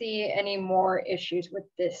else see any more issues with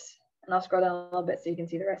this? And I'll scroll down a little bit so you can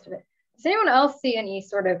see the rest of it. Does anyone else see any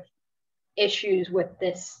sort of issues with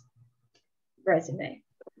this resume.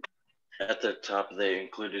 At the top, they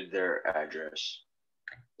included their address.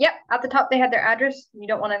 Yep, at the top they had their address. You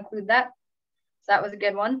don't want to include that. So that was a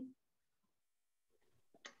good one.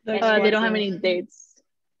 They don't have any dates.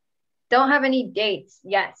 Don't have any dates.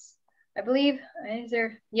 Yes. I believe, is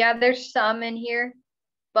there? Yeah, there's some in here,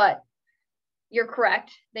 but you're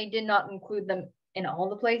correct. They did not include them in all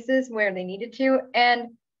the places where they needed to. And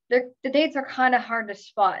the dates are kind of hard to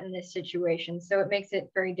spot in this situation. So it makes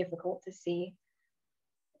it very difficult to see.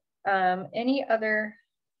 Any other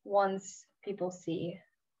ones people see?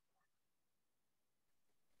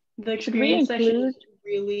 The experience session is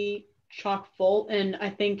really chock full, and I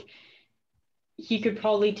think he could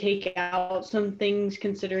probably take out some things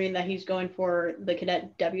considering that he's going for the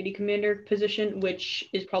cadet deputy commander position, which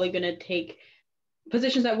is probably going to take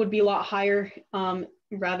positions that would be a lot higher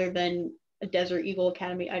rather than a Desert Eagle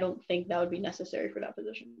Academy. I don't think that would be necessary for that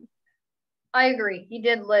position. I agree. He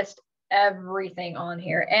did list everything on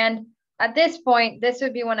here. And at this point, this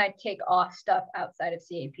would be when I take off stuff outside of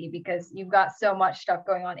CAP, because you've got so much stuff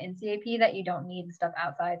going on in CAP that you don't need stuff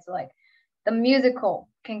outside. So like the musical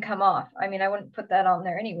can come off. I mean, I wouldn't put that on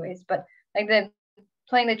there anyways, but like the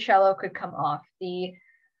playing the cello could come off. The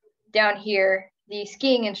down here, the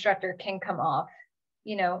skiing instructor can come off.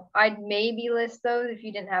 You know, I'd maybe list those if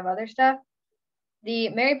you didn't have other stuff. The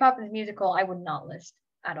Mary Poppins musical, I would not list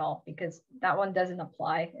at all, because that one doesn't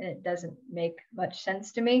apply and it doesn't make much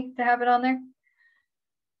sense to me to have it on there.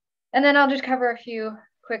 And then I'll just cover a few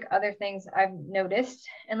quick other things I've noticed,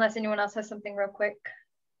 unless anyone else has something real quick.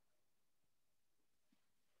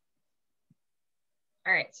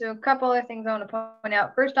 All right, so a couple other things I want to point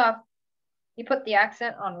out. First off, you put the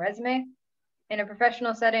accent on resume. In a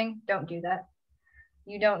professional setting, don't do that.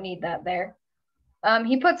 You don't need that there.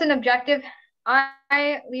 He puts an objective.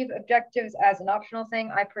 I leave objectives as an optional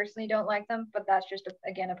thing. I personally don't like them, but that's just,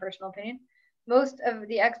 again, a personal opinion. Most of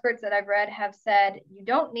the experts that I've read have said you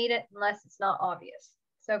don't need it unless it's not obvious.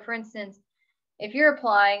 So for instance, if you're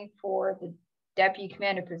applying for the deputy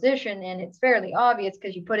commander position and it's fairly obvious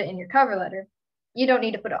because you put it in your cover letter, you don't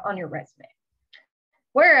need to put it on your resume.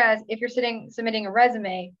 Whereas if you're submitting a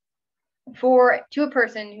resume to a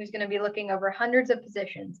person who's going to be looking over hundreds of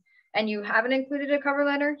positions and you haven't included a cover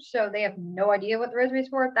letter, so they have no idea what the resume is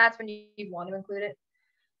for, that's when you'd want to include it.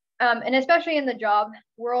 And especially in the job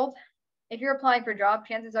world, if you're applying for a job,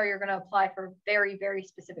 chances are you're going to apply for a very, very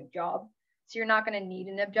specific job. So you're not going to need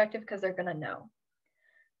an objective because they're going to know.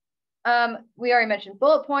 We already mentioned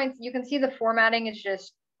bullet points. You can see the formatting is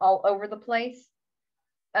just all over the place.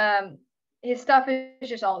 His stuff is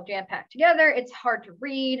just all jam-packed together. It's hard to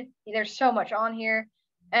read. There's so much on here.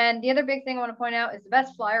 And the other big thing I want to point out is the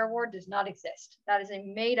Best Flyer Award does not exist. That is a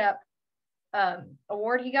made-up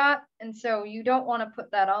award he got. And so you don't want to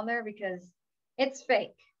put that on there because it's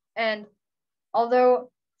fake. And although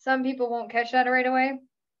some people won't catch that right away,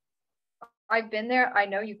 I've been there. I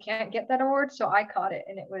know you can't get that award, so I caught it.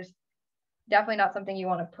 And it was definitely not something you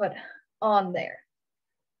want to put on there.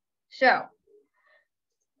 So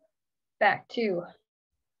back to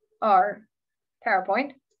our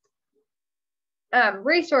PowerPoint.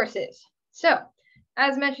 Resources. So,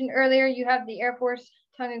 as mentioned earlier, you have the Air Force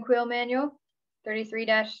Tongue and Quill Manual,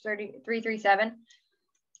 33-337.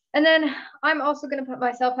 And then I'm also going to put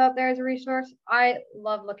myself out there as a resource. I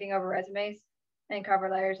love looking over resumes and cover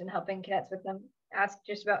letters and helping cadets with them. Ask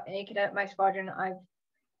just about any cadet at my squadron. I've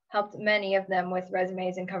helped many of them with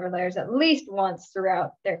resumes and cover letters at least once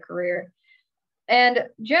throughout their career. And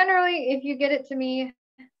generally, if you get it to me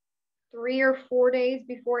 3 or 4 days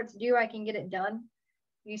before it's due, I can get it done.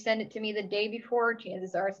 You send it to me the day before,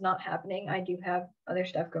 chances are it's not happening. I do have other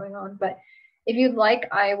stuff going on, but if you'd like,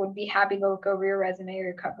 I would be happy to look over your resume or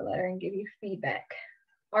your cover letter and give you feedback.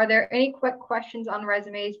 Are there any quick questions on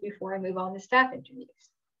resumes before I move on to staff interviews?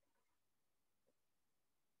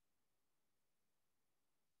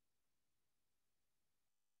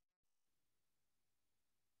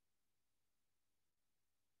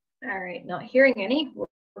 All right, not hearing any, we're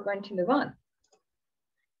going to move on.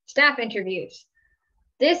 Staff interviews.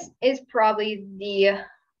 This is probably the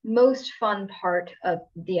most fun part of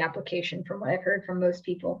the application from what I've heard from most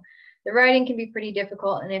people. The writing can be pretty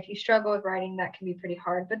difficult, and if you struggle with writing, that can be pretty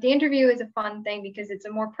hard. But the interview is a fun thing because it's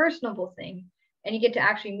a more personable thing, and you get to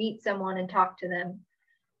actually meet someone and talk to them.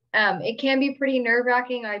 It can be pretty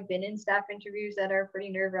nerve-wracking. I've been in staff interviews that are pretty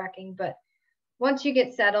nerve-wracking, but once you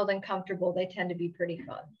get settled and comfortable, they tend to be pretty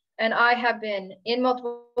fun. And I have been in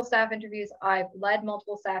multiple staff interviews. I've led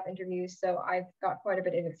multiple staff interviews, so I've got quite a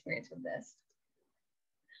bit of experience with this.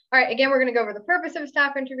 All right, again, we're going to go over the purpose of a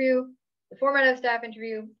staff interview, the format of a staff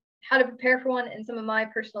interview, how to prepare for one, and some of my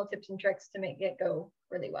personal tips and tricks to make it go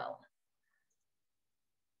really well.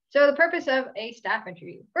 So the purpose of a staff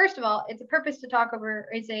interview, first of all, it's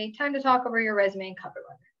a time to talk over your resume and cover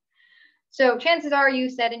letter. So chances are you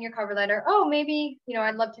said in your cover letter, oh, maybe,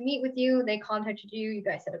 I'd love to meet with you. They contacted you, you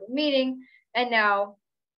guys set up a meeting. And now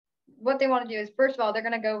what they want to do is, first of all, they're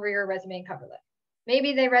going to go over your resume and cover letter.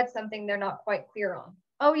 Maybe they read something they're not quite clear on.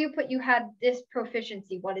 Oh, you had this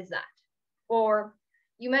proficiency. What is that? Or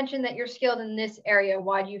you mentioned that you're skilled in this area.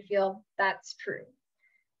 Why do you feel that's true?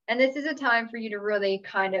 And this is a time for you to really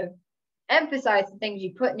kind of emphasize the things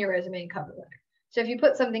you put in your resume and cover letter. So if you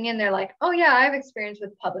put something in there like, oh yeah, I have experience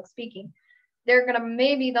with public speaking, they'll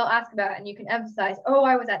ask about it, and you can emphasize, oh,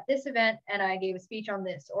 I was at this event and I gave a speech on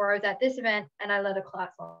this, or I was at this event and I led a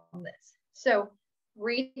class on this. So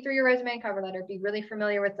read through your resume and cover letter, be really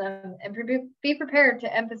familiar with them, and be prepared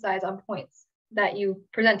to emphasize on points that you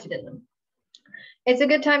presented in them. It's a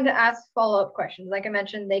good time to ask follow-up questions. Like I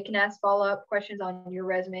mentioned, they can ask follow-up questions on your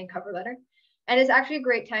resume and cover letter. And it's actually a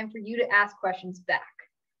great time for you to ask questions back.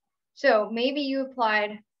 So maybe you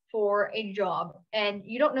applied for a job and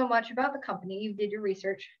you don't know much about the company. You did your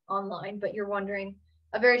research online, but you're wondering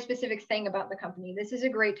a very specific thing about the company. This is a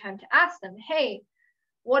great time to ask them, hey,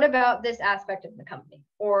 what about this aspect of the company?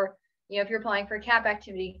 Or, if you're applying for a CAP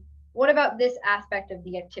activity, what about this aspect of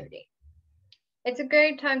the activity? It's a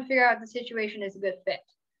great time to figure out if the situation is a good fit.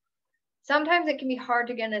 Sometimes it can be hard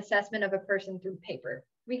to get an assessment of a person through paper.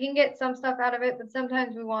 We can get some stuff out of it, but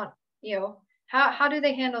sometimes we want, how do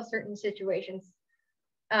they handle certain situations?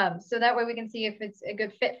 So that way we can see if it's a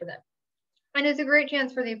good fit for them. And it's a great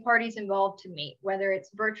chance for the parties involved to meet, whether it's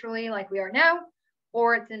virtually like we are now,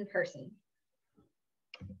 or it's in person.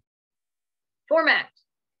 Format.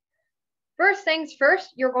 First things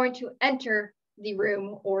first, you're going to enter the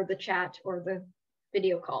room or the chat or the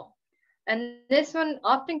video call. And this one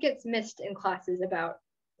often gets missed in classes about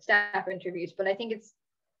staff interviews, but I think it's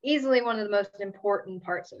easily one of the most important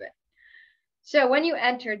parts of it. So when you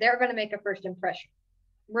enter, they're going to make a first impression.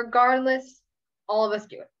 Regardless, all of us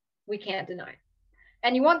do it. We can't deny it.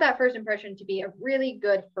 And you want that first impression to be a really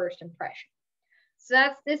good first impression. So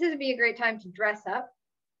this would be a great time to dress up.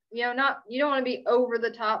 You don't want to be over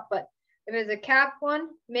the top, but if it's a CAP one,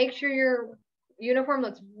 make sure your uniform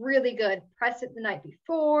looks really good. Press it the night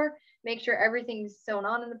before. Make sure everything's sewn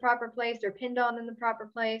on in the proper place or pinned on in the proper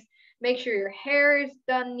place. Make sure your hair is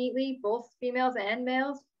done neatly, both females and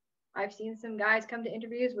males. I've seen some guys come to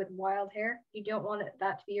interviews with wild hair. You don't want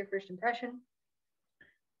that to be your first impression.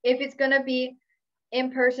 If it's going to be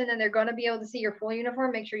in person and they're going to be able to see your full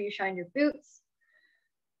uniform, make sure you shine your boots.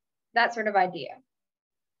 That sort of idea.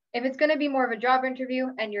 If it's going to be more of a job interview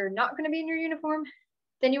and you're not going to be in your uniform,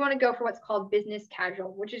 then you want to go for what's called business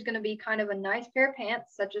casual, which is going to be kind of a nice pair of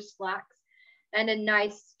pants, such as slacks, and a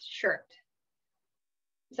nice shirt.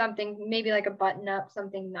 Something maybe like a button up,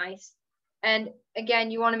 something nice. And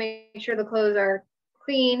again, you want to make sure the clothes are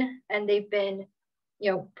clean and they've been,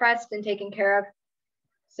 pressed and taken care of.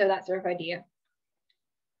 So that sort of idea.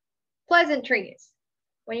 Pleasantries.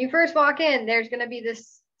 When you first walk in, there's going to be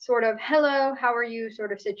this sort of hello, how are you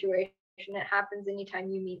sort of situation that happens anytime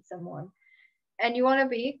you meet someone. And you want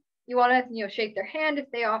to shake their hand if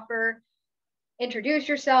they offer, introduce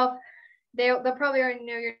yourself. They'll probably already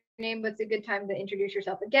know your name, but it's a good time to introduce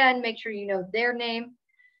yourself again. Make sure you know their name.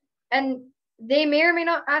 And they may or may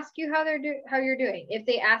not ask you how you're doing. If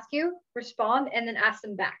they ask you, respond and then ask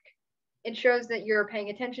them back. It shows that you're paying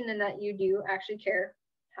attention and that you do actually care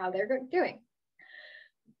how they're doing.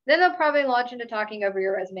 Then they'll probably launch into talking over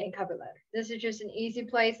your resume and cover letter. This is just an easy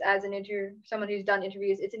place as someone who's done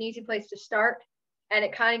interviews. It's an easy place to start, and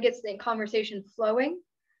it kind of gets the conversation flowing.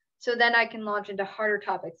 So then I can launch into harder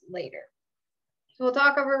topics later. So we'll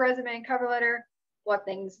talk over resume and cover letter, what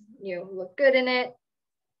things look good in it,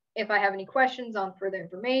 if I have any questions on further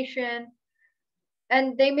information,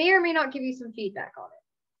 and they may or may not give you some feedback on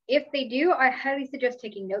it. If they do, I highly suggest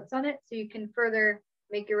taking notes on it so you can further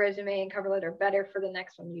make your resume and cover letter better for the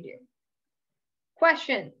next one you do.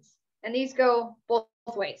 Questions, and these go both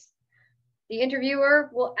ways. The interviewer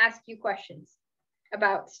will ask you questions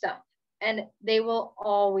about stuff, and they will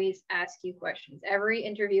always ask you questions. Every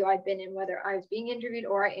interview I've been in, whether I was being interviewed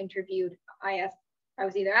or I interviewed, I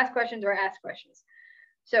was either asked questions or asked questions.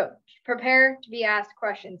 So prepare to be asked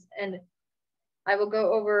questions, and I will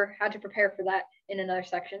go over how to prepare for that in another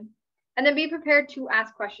section. And then be prepared to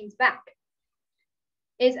ask questions back.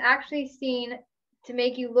 Is actually seen to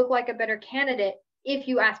make you look like a better candidate if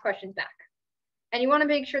you ask questions back. And you want to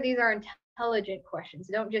make sure these are intelligent questions.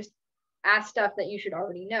 Don't just ask stuff that you should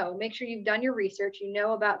already know. Make sure you've done your research, you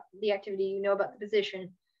know about the activity, you know about the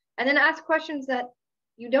position, and then ask questions that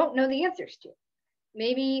you don't know the answers to.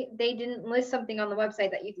 Maybe they didn't list something on the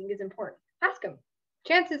website that you think is important. Ask them.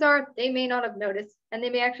 chances are they may not have noticed, and they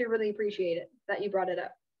may actually really appreciate it that you brought it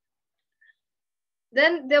up.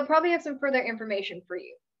 Then they'll probably have some further information for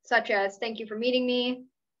you, such as, thank you for meeting me.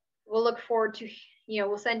 We'll look forward to,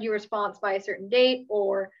 we'll send you a response by a certain date,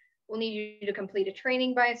 or we'll need you to complete a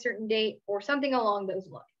training by a certain date, or something along those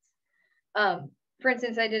lines. For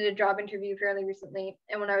instance, I did a job interview fairly recently,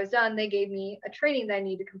 and when I was done, they gave me a training that I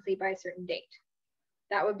need to complete by a certain date.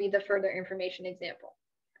 That would be the further information example.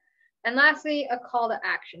 And lastly, a call to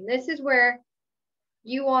action. This is where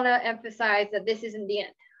you want to emphasize that this isn't the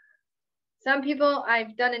end. Some people,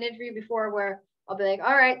 I've done an interview before where I'll be like,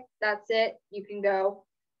 all right, that's it, you can go,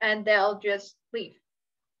 and they'll just leave.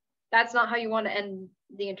 That's not how you want to end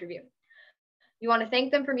the interview. You want to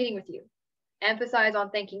thank them for meeting with you. Emphasize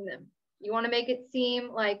on thanking them. You want to make it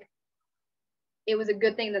seem like it was a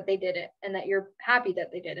good thing that they did it and that you're happy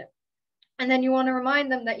that they did it. And then you want to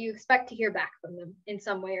remind them that you expect to hear back from them in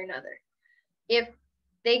some way or another. If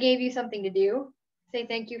they gave you something to do, say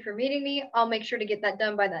thank you for meeting me. I'll make sure to get that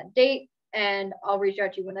done by that date, and I'll reach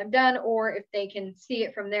out to you when I'm done. Or if they can see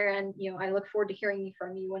it from their end, I look forward to hearing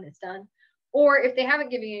from you when it's done. Or if they haven't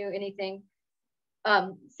given you anything,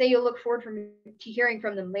 say you'll look forward to hearing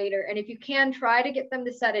from them later. And if you can, try to get them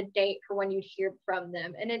to set a date for when you'd hear from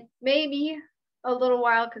them. And it may be a little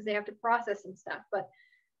while because they have to process some stuff, but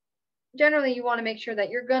generally you want to make sure that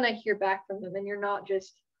you're going to hear back from them and you're not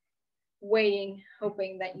just waiting,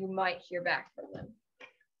 hoping that you might hear back from them.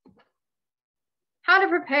 How to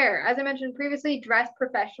prepare. As I mentioned previously, dress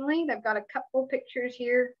professionally. I've got a couple pictures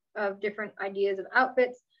here of different ideas of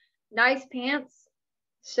outfits. Nice pants.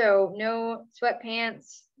 So no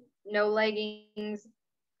sweatpants, no leggings,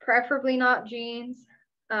 preferably not jeans.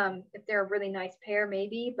 If they're a really nice pair,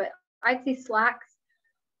 maybe, but I'd say slacks.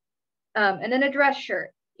 And then a dress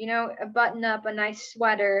shirt, a button up, a nice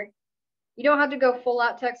sweater. You don't have to go full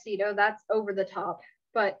out tuxedo. That's over the top.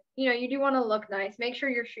 But, you do want to look nice. Make sure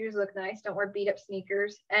your shoes look nice. Don't wear beat up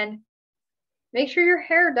sneakers. And make sure your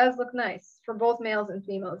hair does look nice for both males and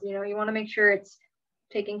females. You want to make sure it's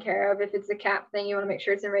taken care of. If it's a cap thing, you want to make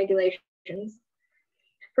sure it's in regulations.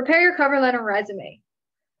 Prepare your cover letter and resume.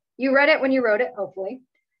 You read it when you wrote it, hopefully.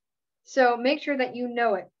 So make sure that you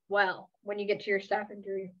know it well when you get to your staff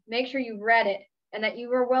interview. Make sure you read it and that you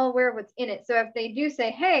were well aware of what's in it. So if they do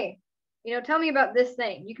say, hey, tell me about this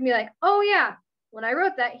thing, you can be like, oh yeah, when I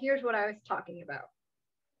wrote that, here's what I was talking about.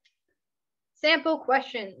 Sample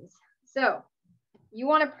questions. So you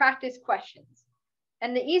want to practice questions.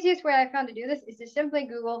 And the easiest way I found to do this is to simply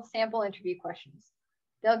Google sample interview questions.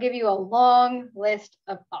 They'll give you a long list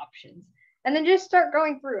of options and then just start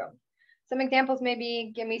going through them. Some examples may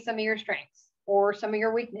be, give me some of your strengths or some of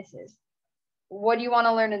your weaknesses. What do you want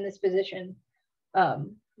to learn in this position?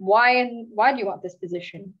 Why do you want this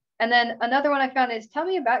position? And then another one I found is, tell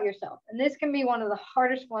me about yourself. And this can be one of the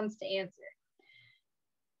hardest ones to answer.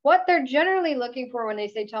 What they're generally looking for when they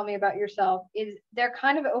say, tell me about yourself, is they're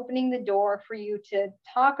kind of opening the door for you to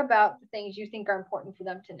talk about the things you think are important for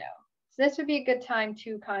them to know. So this would be a good time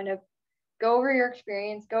to kind of go over your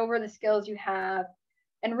experience, go over the skills you have,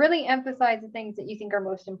 and really emphasize the things that you think are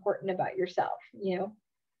most important about yourself.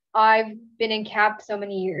 I've been in CAP so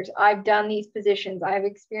many years. I've done these positions. I have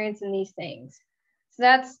experience in these things. So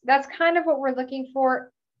that's kind of what we're looking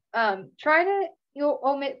for. Try to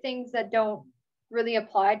omit things that don't really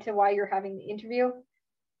apply to why you're having the interview.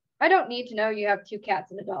 I don't need to know you have 2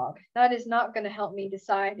 cats and a dog. That is not going to help me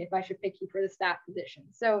decide if I should pick you for the staff position.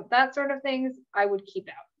 So that sort of things I would keep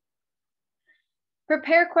out.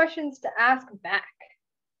 Prepare questions to ask back.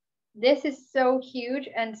 This is so huge,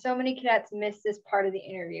 and so many cadets miss this part of the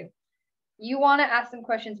interview. You want to ask them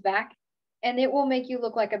questions back, and it will make you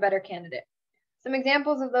look like a better candidate. Some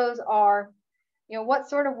examples of those are, what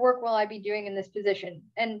sort of work will I be doing in this position?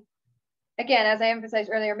 And again, as I emphasized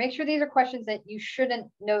earlier, make sure these are questions that you shouldn't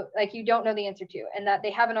know, like you don't know the answer to, and that they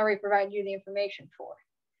haven't already provided you the information for.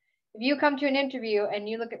 If you come to an interview and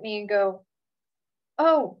you look at me and go,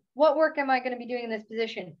 oh, what work am I going to be doing in this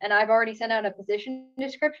position? And I've already sent out a position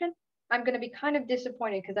description, I'm going to be kind of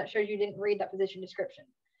disappointed because that shows you didn't read that position description.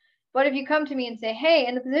 But if you come to me and say, hey,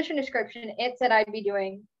 in the position description, it said I'd be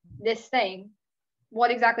doing this thing,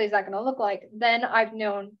 what exactly is that going to look like? Then I've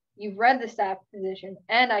known you've read the staff position,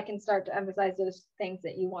 and I can start to emphasize those things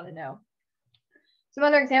that you want to know. Some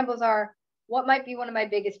other examples are, what might be one of my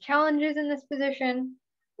biggest challenges in this position?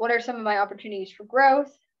 What are some of my opportunities for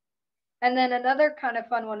growth? And then another kind of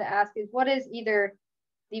fun one to ask is, what is either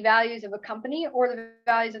the values of a company or the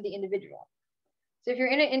values of the individual? So if you're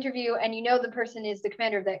in an interview and you know the person is the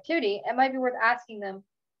commander of the activity, it might be worth asking them,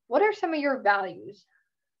 what are some of your values?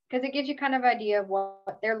 Because it gives you kind of idea of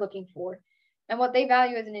what they're looking for and what they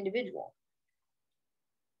value as an individual.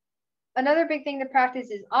 Another big thing to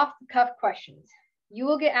practice is off-the-cuff questions. You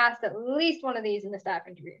will get asked at least one of these in the staff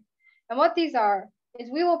interview. And what these are is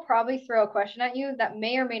we will probably throw a question at you that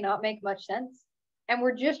may or may not make much sense, and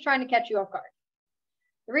we're just trying to catch you off guard.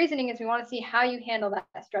 The reasoning is we want to see how you handle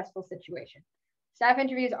that stressful situation. Staff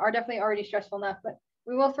interviews are definitely already stressful enough, but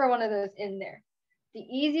we will throw one of those in there. The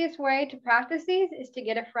easiest way to practice these is to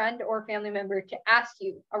get a friend or family member to ask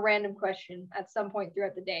you a random question at some point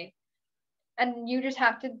throughout the day. And you just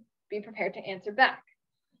have to be prepared to answer back.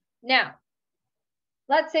 Now,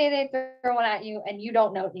 let's say they throw one at you and you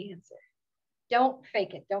don't know the answer. Don't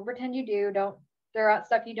fake it. Don't pretend you do. Don't throw out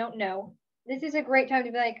stuff you don't know. This is a great time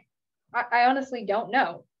to be like, I honestly don't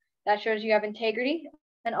know. That shows you have integrity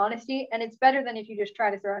and honesty, and it's better than if you just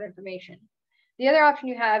try to throw out information. The other option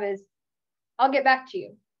you have is, I'll get back to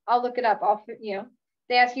you. I'll look it up.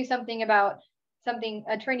 They ask you something about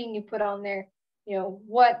a training you put on there,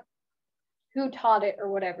 who taught it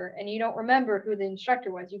or whatever, and you don't remember who the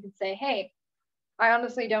instructor was. You can say, hey, I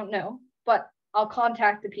honestly don't know, but I'll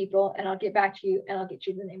contact the people and I'll get back to you and I'll get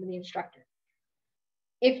you the name of the instructor.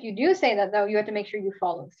 If you do say that though, you have to make sure you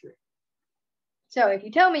follow through. So if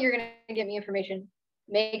you tell me you're going to get me information,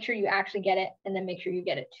 make sure you actually get it and then make sure you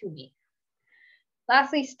get it to me.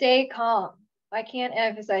 Lastly, stay calm. I can't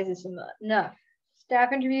emphasize this enough.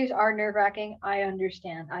 Staff interviews are nerve-wracking. I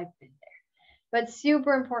understand. I've been there. But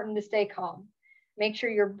super important to stay calm. Make sure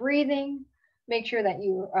you're breathing. Make sure that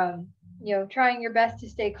you're trying your best to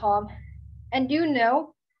stay calm. And do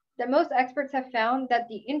know that most experts have found that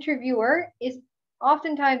the interviewer is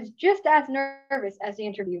oftentimes just as nervous as the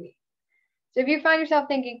interviewee. So if you find yourself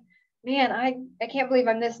thinking, man, I can't believe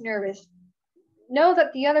I'm this nervous, know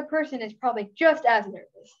that the other person is probably just as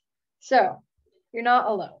nervous. So you're not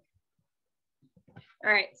alone.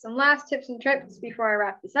 All right, some last tips and tricks before I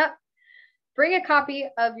wrap this up. Bring a copy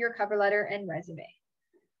of your cover letter and resume.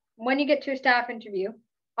 When you get to a staff interview,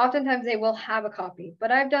 oftentimes they will have a copy,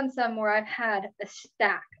 but I've done some where I've had a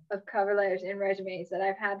stack of cover letters and resumes that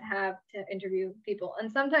I've had to have to interview people.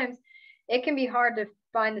 And sometimes it can be hard to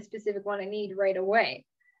find the specific one I need right away.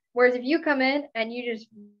 Whereas if you come in and you just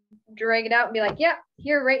drag it out and be like, yeah,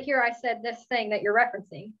 right here, I said this thing that you're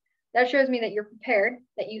referencing. That shows me that you're prepared,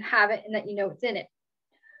 that you have it, and that you know what's in it.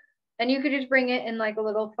 And you could just bring it in like a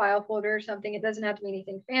little file folder or something. It doesn't have to be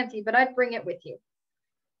anything fancy, but I'd bring it with you.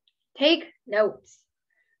 Take notes.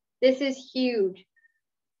 This is huge.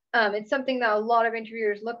 It's something that a lot of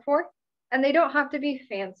interviewers look for, and they don't have to be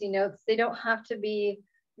fancy notes. They don't have to be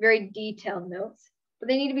very detailed notes, but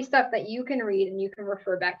they need to be stuff that you can read and you can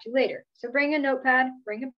refer back to later. So bring a notepad,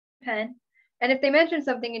 bring a pen, and if they mention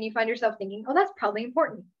something and you find yourself thinking, oh, that's probably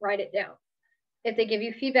important, write it down. If they give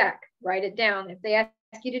you feedback, write it down. If they ask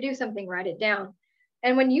you to do something, write it down.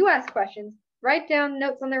 And when you ask questions, write down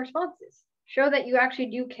notes on their responses. Show that you actually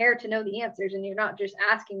do care to know the answers and you're not just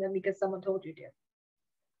asking them because someone told you to.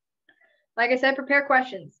 Like I said, prepare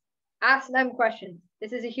questions. Ask them questions.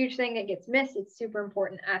 This is a huge thing that gets missed. It's super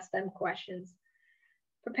important. Ask them questions.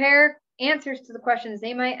 Prepare answers to the questions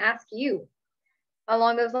they might ask you.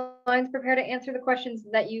 Along those lines, prepare to answer the questions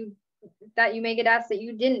that you may get asked that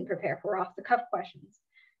you didn't prepare for, off the cuff questions.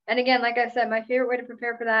 And again, like I said, my favorite way to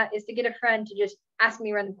prepare for that is to get a friend to just ask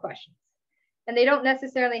me random questions. And they don't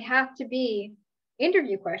necessarily have to be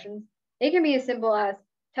interview questions. They can be as simple as,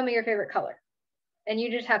 tell me your favorite color. And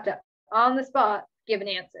you just have to, on the spot, give an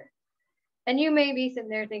answer. And you may be sitting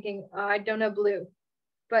there thinking, oh, I don't know blue.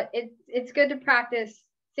 But it's good to practice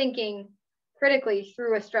thinking critically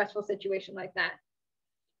through a stressful situation like that.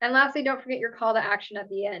 And lastly, don't forget your call to action at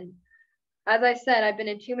the end. As I said, I've been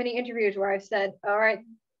in too many interviews where I've said, all right,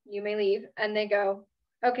 you may leave. And they go,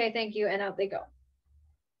 okay, thank you. And out they go.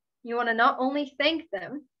 You want to not only thank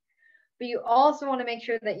them, but you also want to make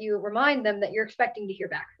sure that you remind them that you're expecting to hear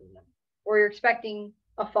back from them, or you're expecting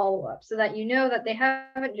a follow-up, so that you know that they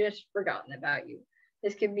haven't just forgotten about you.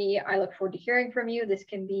 This could be, I look forward to hearing from you. This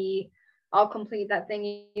can be, I'll complete that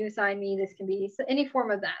thing you assigned me. This can be any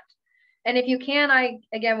form of that. And if you can, I,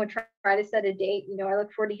 again, would try to set a date. I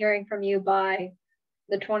look forward to hearing from you by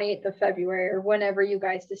the 28th of February or whenever you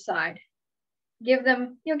guys decide. Give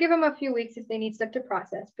them a few weeks if they need stuff to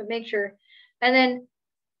process, but make sure. And then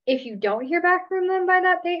if you don't hear back from them by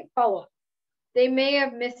that date, follow up. They may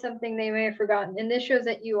have missed something, they may have forgotten. And this shows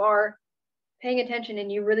that you are paying attention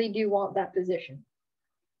and you really do want that position.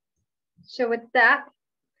 So with that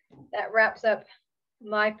wraps up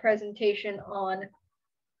my presentation on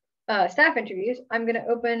staff interviews. I'm going to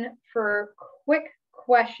open for quick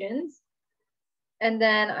questions, and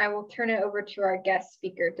then I will turn it over to our guest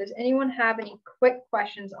speaker. Does anyone have any quick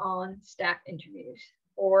questions on staff interviews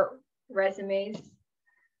or resumes?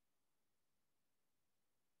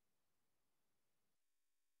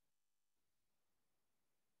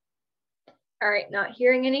 All right, not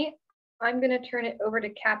hearing any. I'm going to turn it over to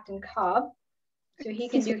Captain Cobb so he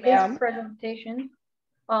can do his presentation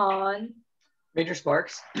on. Major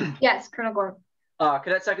Sparks. Yes, Colonel Gorham.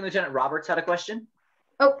 Cadet Second Lieutenant Roberts had a question.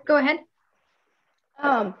 Oh, go ahead.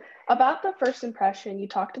 About the first impression, you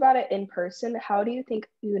talked about it in person. How do you think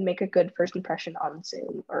you would make a good first impression on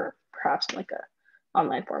Zoom or perhaps in like a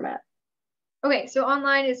online format? Okay, so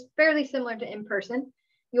online is fairly similar to in person.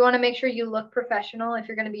 You want to make sure you look professional. If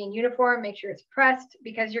you're going to be in uniform, make sure it's pressed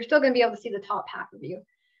because you're still going to be able to see the top half of you.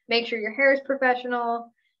 Make sure your hair is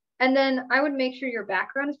professional. And then I would make sure your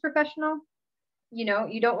background is professional. You know,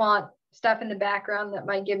 you don't want stuff in the background that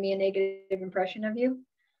might give me a negative impression of you.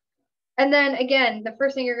 And then again, the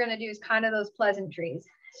first thing you're going to do is kind of those pleasantries.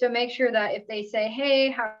 So make sure that if they say, hey,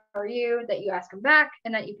 how are you, that you ask them back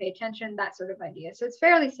and that you pay attention, that sort of idea. So it's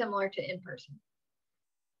fairly similar to in person.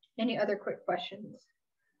 Any other quick questions?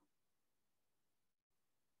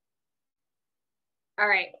 All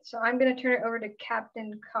right, so I'm going to turn it over to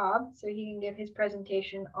Captain Cobb so he can give his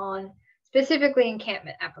presentation on specifically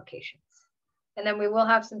encampment applications. And then we will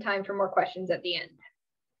have some time for more questions at the end.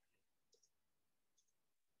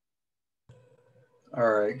 All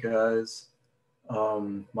right, guys.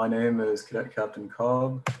 My name is Cadet Captain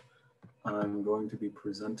Cobb. I'm going to be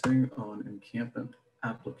presenting on encampment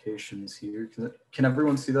applications here. Can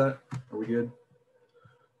everyone see that? Are we good?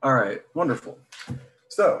 All right, wonderful.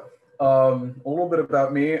 So a little bit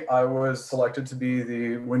about me. I was selected to be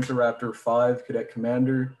the Winter Raptor 5 Cadet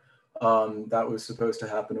Commander. That was supposed to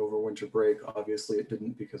happen over winter break. Obviously it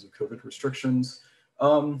didn't because of COVID restrictions.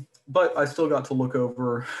 But I still got to look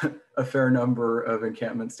over a fair number of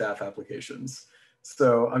encampment staff applications.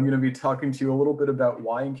 So I'm going to be talking to you a little bit about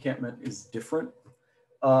why encampment is different,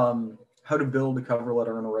 how to build a cover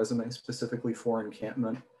letter and a resume specifically for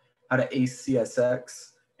encampment, how to ace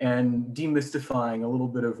CSX, and demystifying a little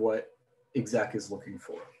bit of what exec is looking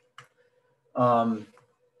for.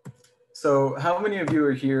 So how many of you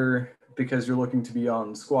are here because you're looking to be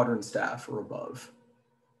on squadron staff or above?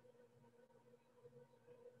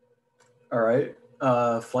 All right,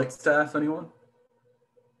 flight staff, anyone?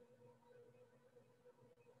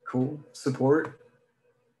 Cool, support?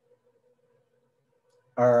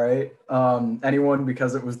 All right, anyone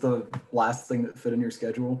because it was the last thing that fit in your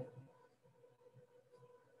schedule?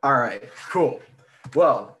 All right, cool.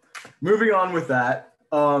 Well, moving on with that,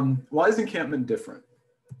 why is encampment different?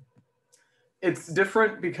 It's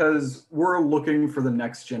different because we're looking for the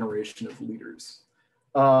next generation of leaders.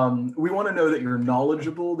 We want to know that you're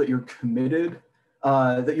knowledgeable, that you're committed,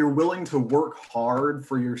 that you're willing to work hard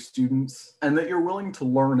for your students, and that you're willing to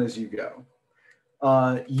learn as you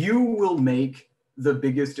go. You will make the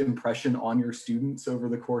biggest impression on your students over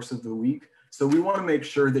the course of the week. So we want to make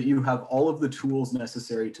sure that you have all of the tools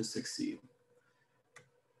necessary to succeed.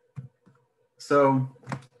 So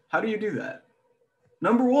how do you do that?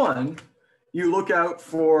 Number one, you look out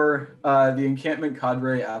for the encampment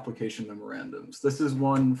cadre application memorandums. This is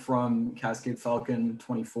one from Cascade Falcon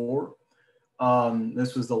 24.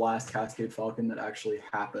 This was the last Cascade Falcon that actually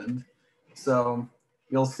happened. So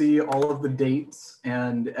you'll see all of the dates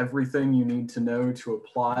and everything you need to know to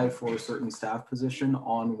apply for a certain staff position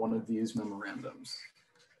on one of these memorandums.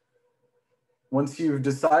 Once you've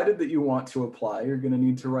decided that you want to apply, you're going to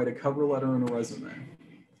need to write a cover letter and a resume.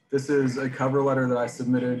 This is a cover letter that I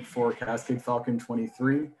submitted for Cascade Falcon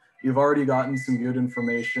 23. You've already gotten some good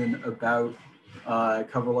information about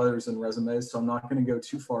cover letters and resumes, so I'm not going to go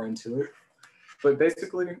too far into it. But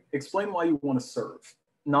basically, explain why you want to serve,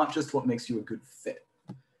 not just what makes you a good fit.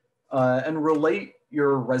 And relate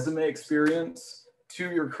your resume experience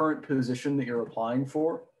to your current position that you're applying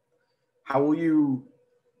for. How will you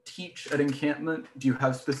teach at encampment? Do you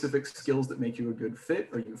have specific skills that make you a good fit?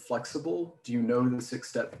 Are you flexible? Do you know the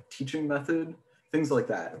 6-step teaching method? Things like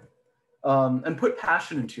that. And put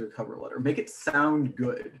passion into your cover letter. Make it sound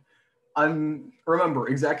good. Remember,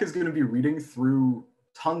 exec is going to be reading through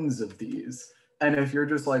tons of these. And if you're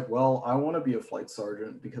just like, well, I want to be a flight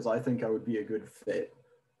sergeant because I think I would be a good fit.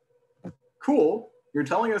 Cool. You're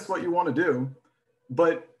telling us what you want to do.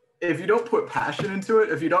 But if you don't put passion into it,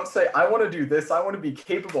 if you don't say, I want to do this, I want to be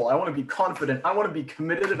capable, I want to be confident, I want to be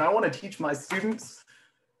committed, and I want to teach my students,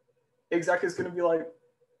 exec is going to be like,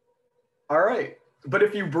 all right. But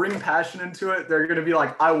if you bring passion into it, they're going to be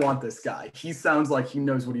like, I want this guy. He sounds like he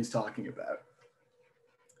knows what he's talking about.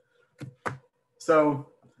 So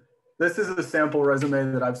this is a sample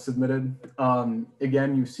resume that I've submitted.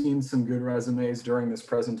 Again, you've seen some good resumes during this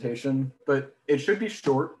presentation, but it should be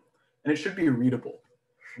short and it should be readable.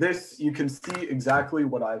 This, you can see exactly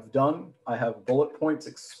what I've done. I have bullet points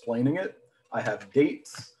explaining it. I have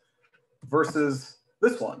dates versus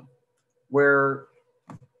this one. where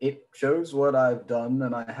it shows what I've done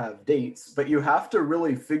and I have dates, but you have to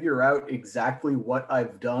really figure out exactly what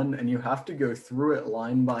I've done and you have to go through it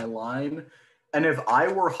line by line. And if I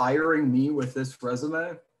were hiring me with this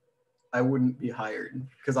resume, I wouldn't be hired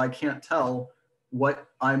because I can't tell what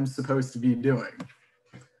I'm supposed to be doing.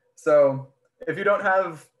 So if you don't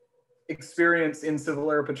have experience in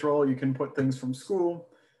Civil Air Patrol, you can put things from school,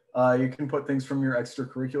 you can put things from your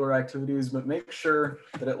extracurricular activities, but make sure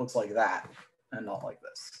that it looks like that and not like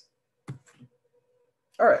this.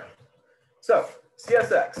 All right, so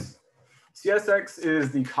CSX. CSX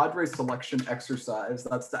is the cadre selection exercise.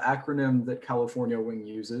 That's the acronym that California Wing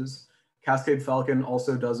uses. Cascade Falcon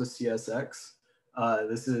also does a CSX.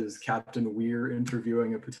 This is Captain Weir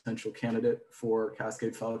interviewing a potential candidate for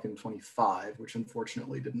Cascade Falcon 25, which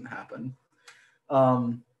unfortunately didn't happen.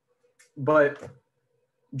 But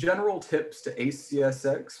general tips to ace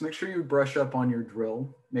CSX, make sure you brush up on your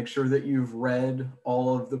drill. Make sure that you've read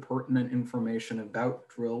all of the pertinent information about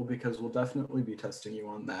drill because we'll definitely be testing you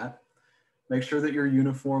on that. Make sure that your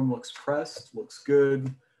uniform looks pressed, looks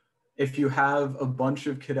good. If you have a bunch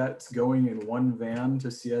of cadets going in one van to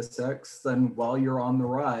CSX, then while you're on the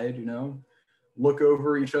ride, you know, look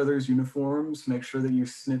over each other's uniforms, make sure that you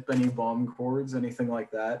snip any bomb cords, anything like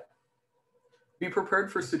that. Be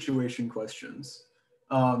prepared for situation questions.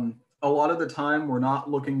 A lot of the time, we're not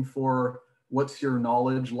looking for what's your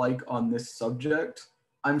knowledge like on this subject.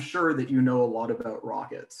 I'm sure that you know a lot about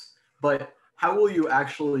rockets, but how will you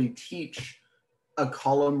actually teach a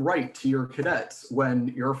column right to your cadets when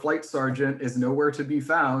your flight sergeant is nowhere to be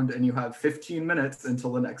found and you have 15 minutes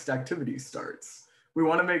until the next activity starts? We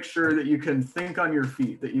want to make sure that you can think on your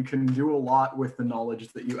feet, that you can do a lot with the knowledge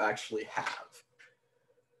that you actually have.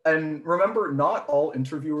 And remember, not all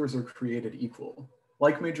interviewers are created equal.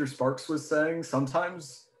 Like Major Sparks was saying,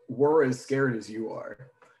 sometimes we're as scared as you are.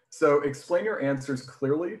 So explain your answers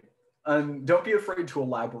clearly and don't be afraid to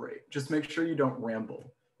elaborate. Just make sure you don't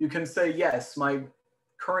ramble. You can say, yes, my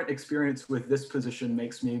current experience with this position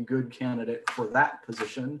makes me a good candidate for that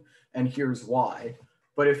position, and here's why.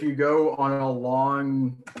 But if you go on a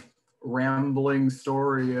long rambling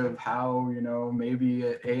story of how, you know, maybe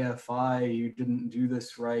at AFI you didn't do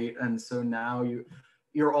this right, and so now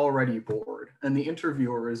you're already bored, and the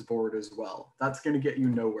interviewer is bored as well. That's going to get you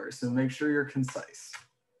nowhere. So make sure you're concise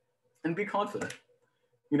and be confident.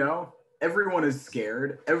 You know, everyone is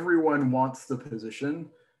scared. Everyone wants the position.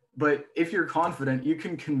 But if you're confident, you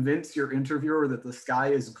can convince your interviewer that the sky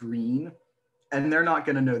is green and they're not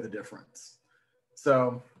going to know the difference.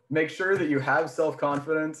 So make sure that you have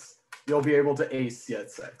self-confidence. You'll be able to ace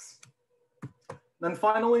CSX. Then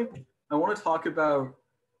finally, I want to talk about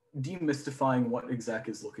demystifying what exec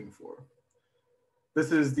is looking for.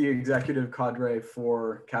 This is the executive cadre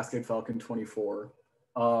for Cascade Falcon 24.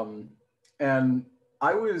 And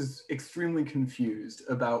I was extremely confused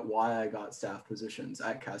about why I got staff positions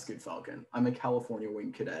at Cascade Falcon. I'm a California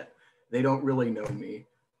Wing cadet. They don't really know me.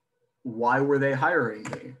 Why were they hiring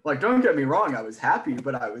me? Like, don't get me wrong, I was happy,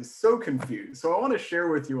 but I was so confused. So I want to share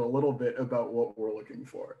with you a little bit about what we're looking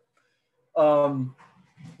for.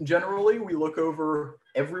 Generally, we look over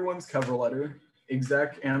everyone's cover letter,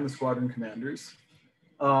 exec and the squadron commanders.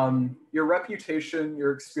 Your reputation,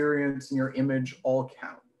 your experience, and your image all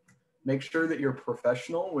count. Make sure that you're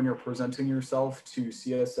professional when you're presenting yourself to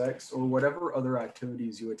CSX or whatever other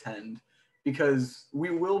activities you attend, because we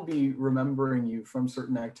will be remembering you from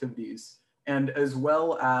certain activities. And as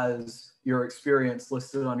well as your experience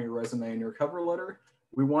listed on your resume and your cover letter,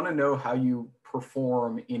 we want to know how you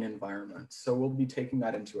perform in environments. So we'll be taking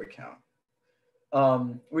that into account.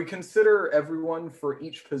 We consider everyone for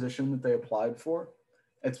each position that they applied for.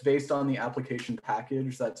 It's based on the application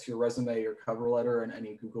package. That's your resume, your cover letter, and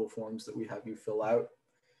any Google Forms that we have you fill out,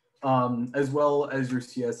 as well as your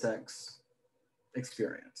CSX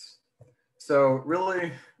experience. So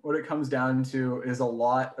really what it comes down to is a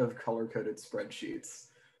lot of color-coded spreadsheets.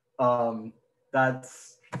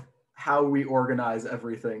 That's how we organize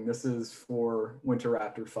everything. This is for Winter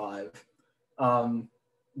Raptor 5.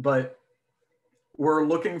 But we're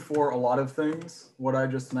looking for a lot of things, what I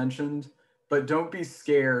just mentioned, but don't be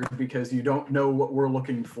scared because you don't know what we're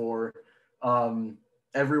looking for.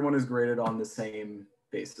 Everyone is graded on the same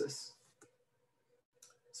basis.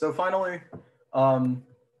 So finally,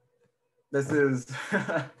 this is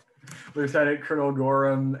Lieutenant Colonel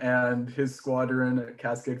Gorham and his squadron at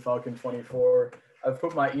Cascade Falcon 24. I've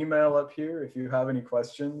put my email up here if you have any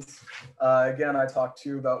questions. Again, I talked to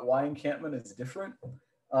you about why encampment is different,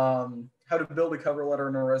 how to build a cover letter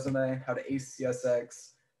and a resume, how to ace CSX,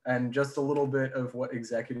 and just a little bit of what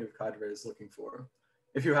executive cadre is looking for.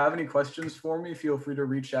 If you have any questions for me, feel free to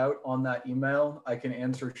reach out on that email. I can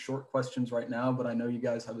answer short questions right now, but I know you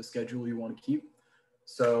guys have a schedule you want to keep.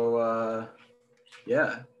 So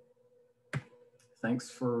yeah, thanks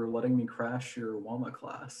for letting me crash your WAWA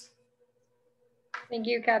class. Thank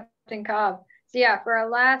you, Captain Cobb. So yeah, for our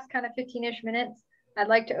last kind of 15-ish minutes, I'd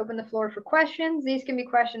like to open the floor for questions. These can be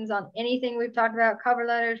questions on anything we've talked about: cover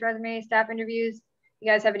letters, resumes, staff interviews. If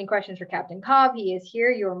you guys have any questions for Captain Cobb, he is here.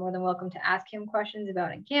 You are more than welcome to ask him questions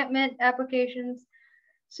about encampment applications.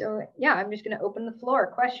 So yeah, I'm just going to open the floor.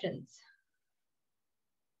 Questions.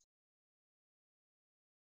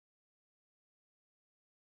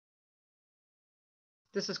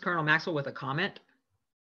 This is Colonel Maxwell with a comment.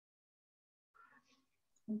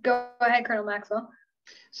 Go ahead, Colonel Maxwell.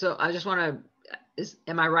 So I just want to,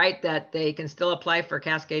 am I right that they can still apply for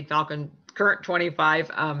Cascade Falcon current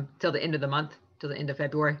 25 till the end of the month, till the end of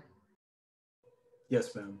February?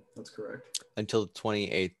 Yes, ma'am, that's correct. Until the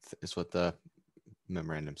 28th is what the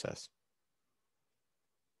memorandum says.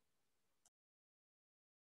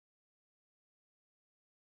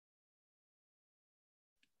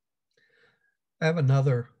 I have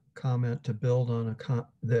another comment to build on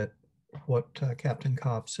what Captain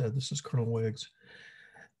Cobb said. This is Colonel Wiggs.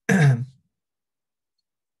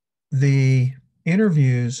 The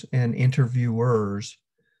interviews and interviewers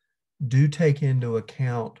do take into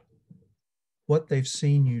account what they've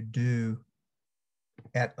seen you do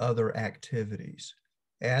at other activities.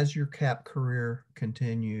 As your CAP career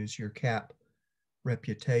continues, your CAP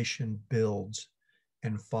reputation builds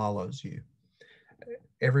and follows you.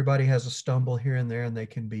 Everybody has a stumble here and there, and they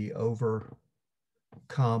can be overcome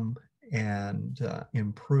and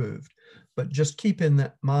improved. But just keep in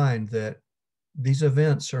mind that these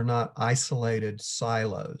events are not isolated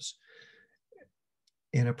silos.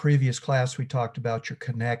 In a previous class, we talked about your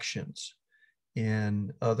connections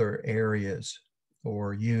in other areas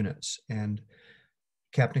or units. And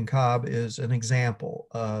Captain Cobb is an example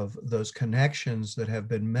of those connections that have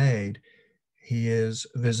been made. He is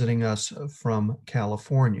visiting us from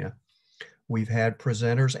California. We've had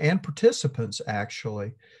presenters and participants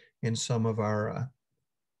actually in some of our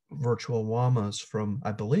virtual WAMAs from,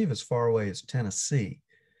 I believe, as far away as Tennessee,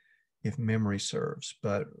 if memory serves,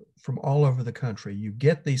 but from all over the country. You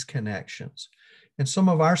get these connections. And some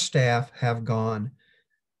of our staff have gone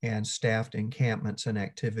and staffed encampments and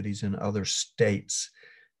activities in other states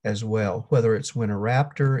as well, whether it's Winter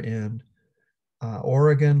Raptor in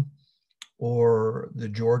Oregon, or the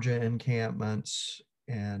Georgia encampments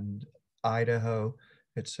and Idaho,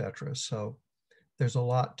 etc. So there's a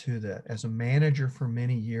lot to that. As a manager for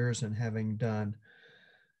many years and having done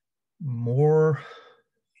more,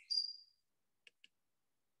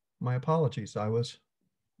 my apologies,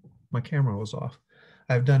 my camera was off.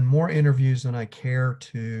 I've done more interviews than I care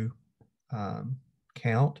to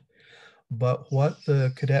count, but what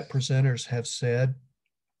the cadet presenters have said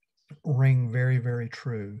ring very, very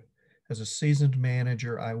true. As a seasoned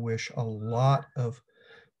manager, I wish a lot of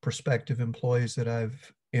prospective employees that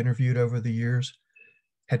I've interviewed over the years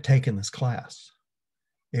had taken this class.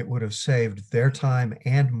 It would have saved their time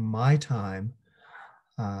and my time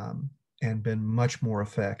and been much more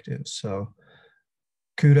effective. So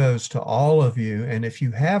kudos to all of you. And if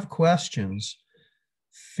you have questions,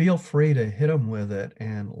 feel free to hit them with it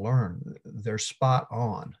and learn. They're spot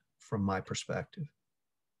on from my perspective.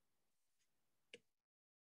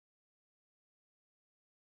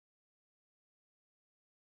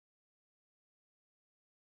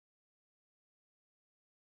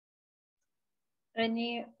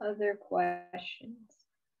 Any other questions?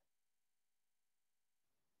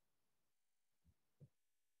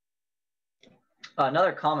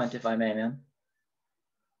 Another comment, if I may, ma'am.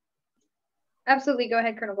 Absolutely. Go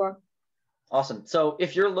ahead, Colonel Gore. Awesome. So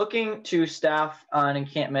if you're looking to staff an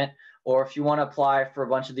encampment, or if you want to apply for a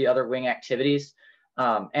bunch of the other wing activities,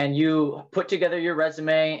 and you put together your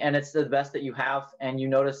resume and it's the best that you have, and you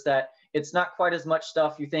notice that it's not quite as much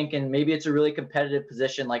stuff you think, and maybe it's a really competitive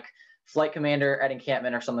position like flight commander at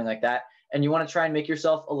encampment or something like that, and you want to try and make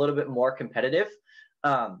yourself a little bit more competitive,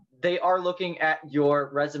 they are looking at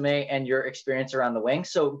your resume and your experience around the wing.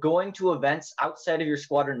 So going to events outside of your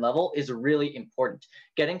squadron level is really important.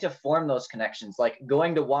 Getting to form those connections, like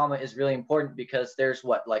going to WAWA, is really important because there's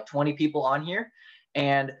like 20 people on here,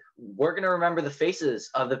 and we're going to remember the faces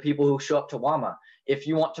of the people who show up to WAWA. If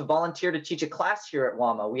you want to volunteer to teach a class here at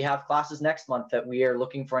WAWA, we have classes next month that we are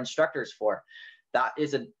looking for instructors for. That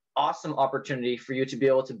is an awesome opportunity for you to be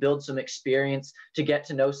able to build some experience, to get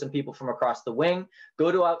to know some people from across the wing,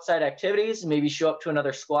 go to outside activities, maybe show up to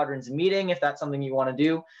another squadron's meeting if that's something you want to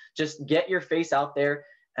do. Just get your face out there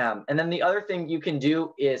And then the other thing you can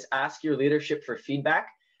do is ask your leadership for feedback.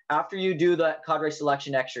 After you do the cadre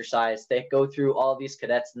selection exercise, they go through all these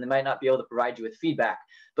cadets and they might not be able to provide you with feedback.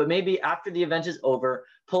 But maybe after the event is over,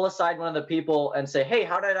 pull aside one of the people and say, hey,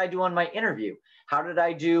 how did I do on my interview? How did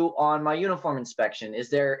I do on my uniform inspection? Is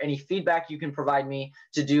there any feedback you can provide me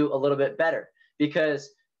to do a little bit better? Because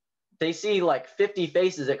they see like 50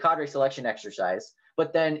 faces at cadre selection exercise.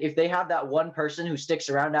 But then if they have that one person who sticks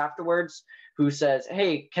around afterwards, who says,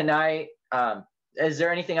 hey, is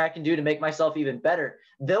there anything I can do to make myself even better?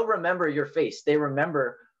 They'll remember your face. They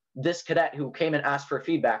remember this cadet who came and asked for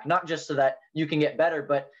feedback, not just so that you can get better,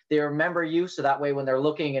 but they remember you. So that way, when they're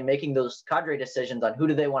looking and making those cadre decisions on who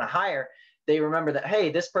do they want to hire, they remember that,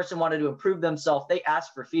 hey, this person wanted to improve themselves. They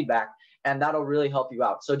asked for feedback, and that'll really help you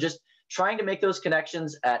out. So just trying to make those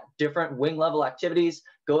connections at different wing level activities,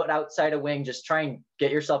 go outside a wing, just try and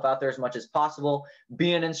get yourself out there as much as possible,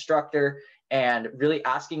 be an instructor, and really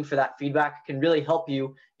asking for that feedback can really help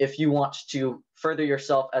you if you want to further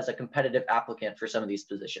yourself as a competitive applicant for some of these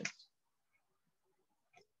positions.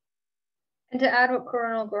 And to add what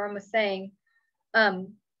Colonel Gorham was saying,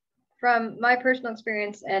 from my personal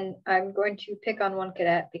experience, and I'm going to pick on one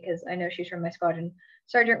cadet because I know she's from my squadron,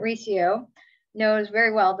 Sergeant Riccio knows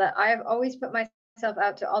very well that I've always put myself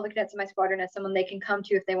out to all the cadets in my squadron as someone they can come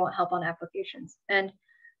to if they want help on applications. And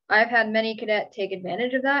I've had many cadets take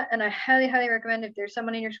advantage of that, and I highly, highly recommend if there's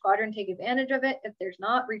someone in your squadron, take advantage of it. If there's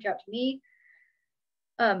not, reach out to me.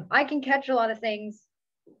 I can catch a lot of things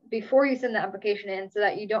before you send the application in so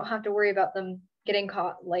that you don't have to worry about them getting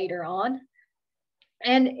caught later on.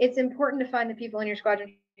 And it's important to find the people in your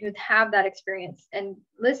squadron who have that experience and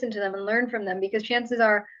listen to them and learn from them, because chances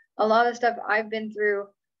are a lot of stuff I've been through,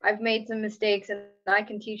 I've made some mistakes, and I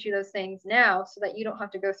can teach you those things now so that you don't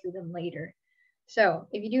have to go through them later. So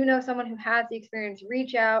if you do know someone who has the experience,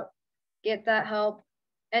 reach out, get that help,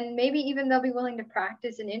 and maybe even they'll be willing to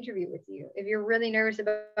practice an interview with you. If you're really nervous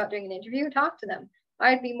about doing an interview, talk to them.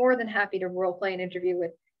 I'd be more than happy to role play an interview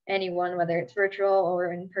with anyone, whether it's virtual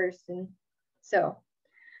or in person. So,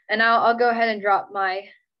 and I'll go ahead and drop my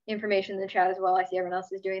information in the chat as well. I see everyone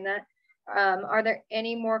else is doing that. Are there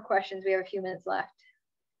any more questions? We have a few minutes left.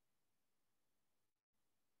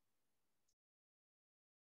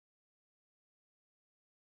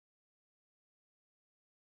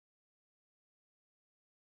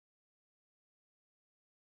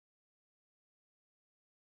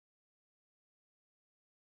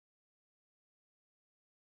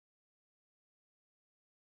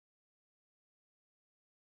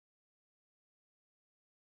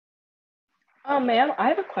 Oh, ma'am, I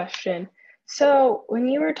have a question. So when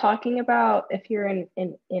you were talking about if you're in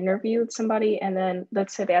an interview with somebody and then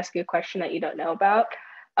let's say they ask you a question that you don't know about,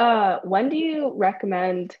 when do you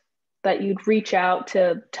recommend that you'd reach out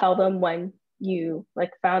to tell them when you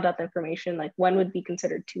like found out the information? Like when would be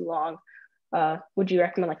considered too long? Would you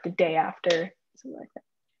recommend like the day after, something like that?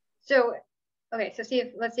 So, okay, so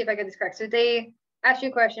let's see if I get this correct. So they asked you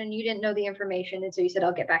a question, you didn't know the information, and so you said,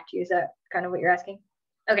 I'll get back to you. Is that kind of what you're asking?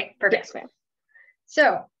 Okay, perfect. Yes, ma'am.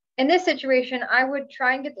 So in this situation, I would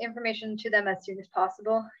try and get the information to them as soon as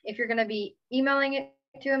possible. If you're going to be emailing it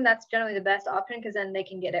to them, that's generally the best option, because then they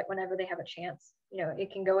can get it whenever they have a chance. You know,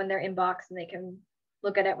 it can go in their inbox and they can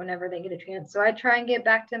look at it whenever they get a chance. So I try and get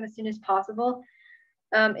back to them as soon as possible.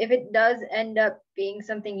 If it does end up being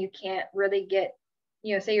something you can't really get,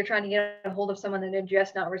 you know, say you're trying to get a hold of someone and they're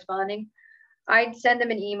just not responding, I'd send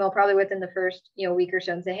them an email probably within the first, week or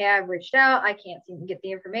so and say, hey, I've reached out. I can't seem to get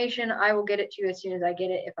the information. I will get it to you as soon as I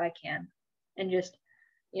get it if I can. And just,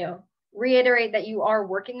 reiterate that you are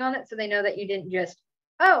working on it so they know that you didn't just,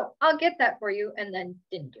 oh, I'll get that for you, and then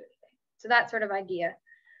didn't do anything. So that sort of idea.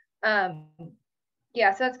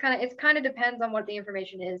 Yeah, so it kind of depends on what the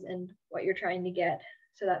information is and what you're trying to get.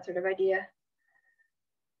 So that sort of idea.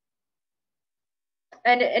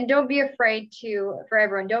 And don't be afraid for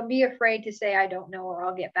everyone, don't be afraid to say, I don't know, or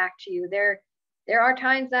I'll get back to you. There are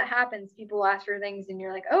times that happens. People ask for things and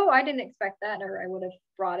you're like, oh, I didn't expect that, or I would have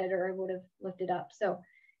brought it, or I would have looked it up. So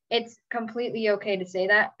it's completely okay to say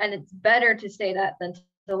that. And it's better to say that than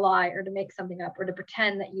to lie or to make something up or to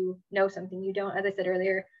pretend that you know something you don't. As I said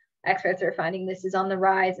earlier, experts are finding this is on the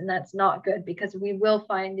rise, and that's not good, because we will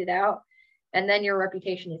find it out. And then your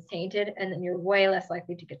reputation is tainted, and then you're way less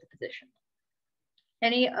likely to get the position.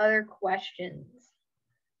 Any other questions?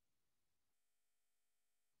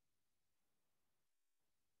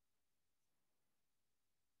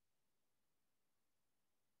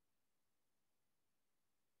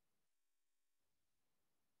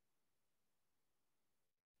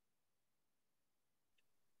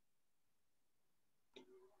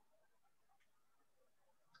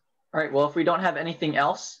 All right, well, if we don't have anything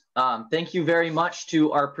else, thank you very much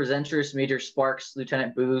to our presenters, Major Sparks,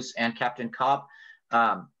 Lieutenant Booz, and Captain Cobb.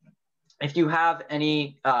 If you have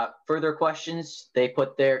any further questions, they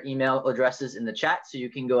put their email addresses in the chat, so you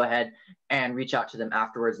can go ahead and reach out to them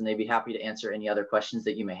afterwards, and they'd be happy to answer any other questions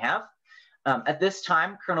that you may have. At this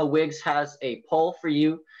time, Colonel Wiggs has a poll for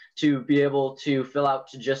you to be able to fill out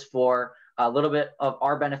to just for a little bit of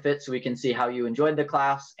our benefit, so we can see how you enjoyed the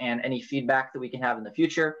class and any feedback that we can have in the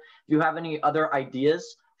future. If you have any other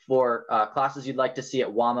ideas for classes you'd like to see at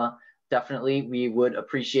WAWA, definitely we would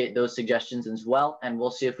appreciate those suggestions as well, and we'll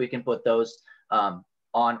see if we can put those on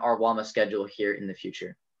our WAWA schedule here in the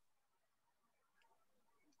future.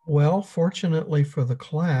 Well, fortunately for the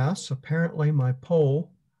class, apparently my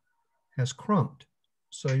poll has crumped.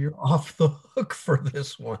 So you're off the hook for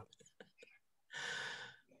this one.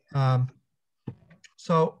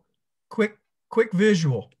 So quick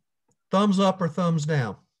visual, thumbs up or thumbs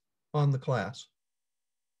down on the class.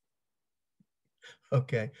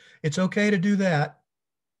 Okay, it's okay to do that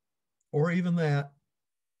or even that,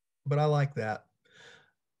 but I like that.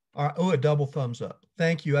 All right. Oh, a double thumbs up.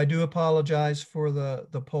 Thank you. I do apologize for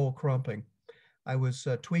the poll crumping. I was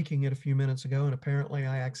tweaking it a few minutes ago, and apparently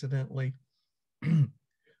I accidentally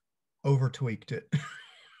over tweaked it.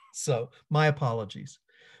 So my apologies.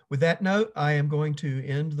 With that note, I am going to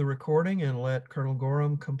end the recording and let Colonel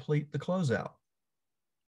Gorham complete the closeout.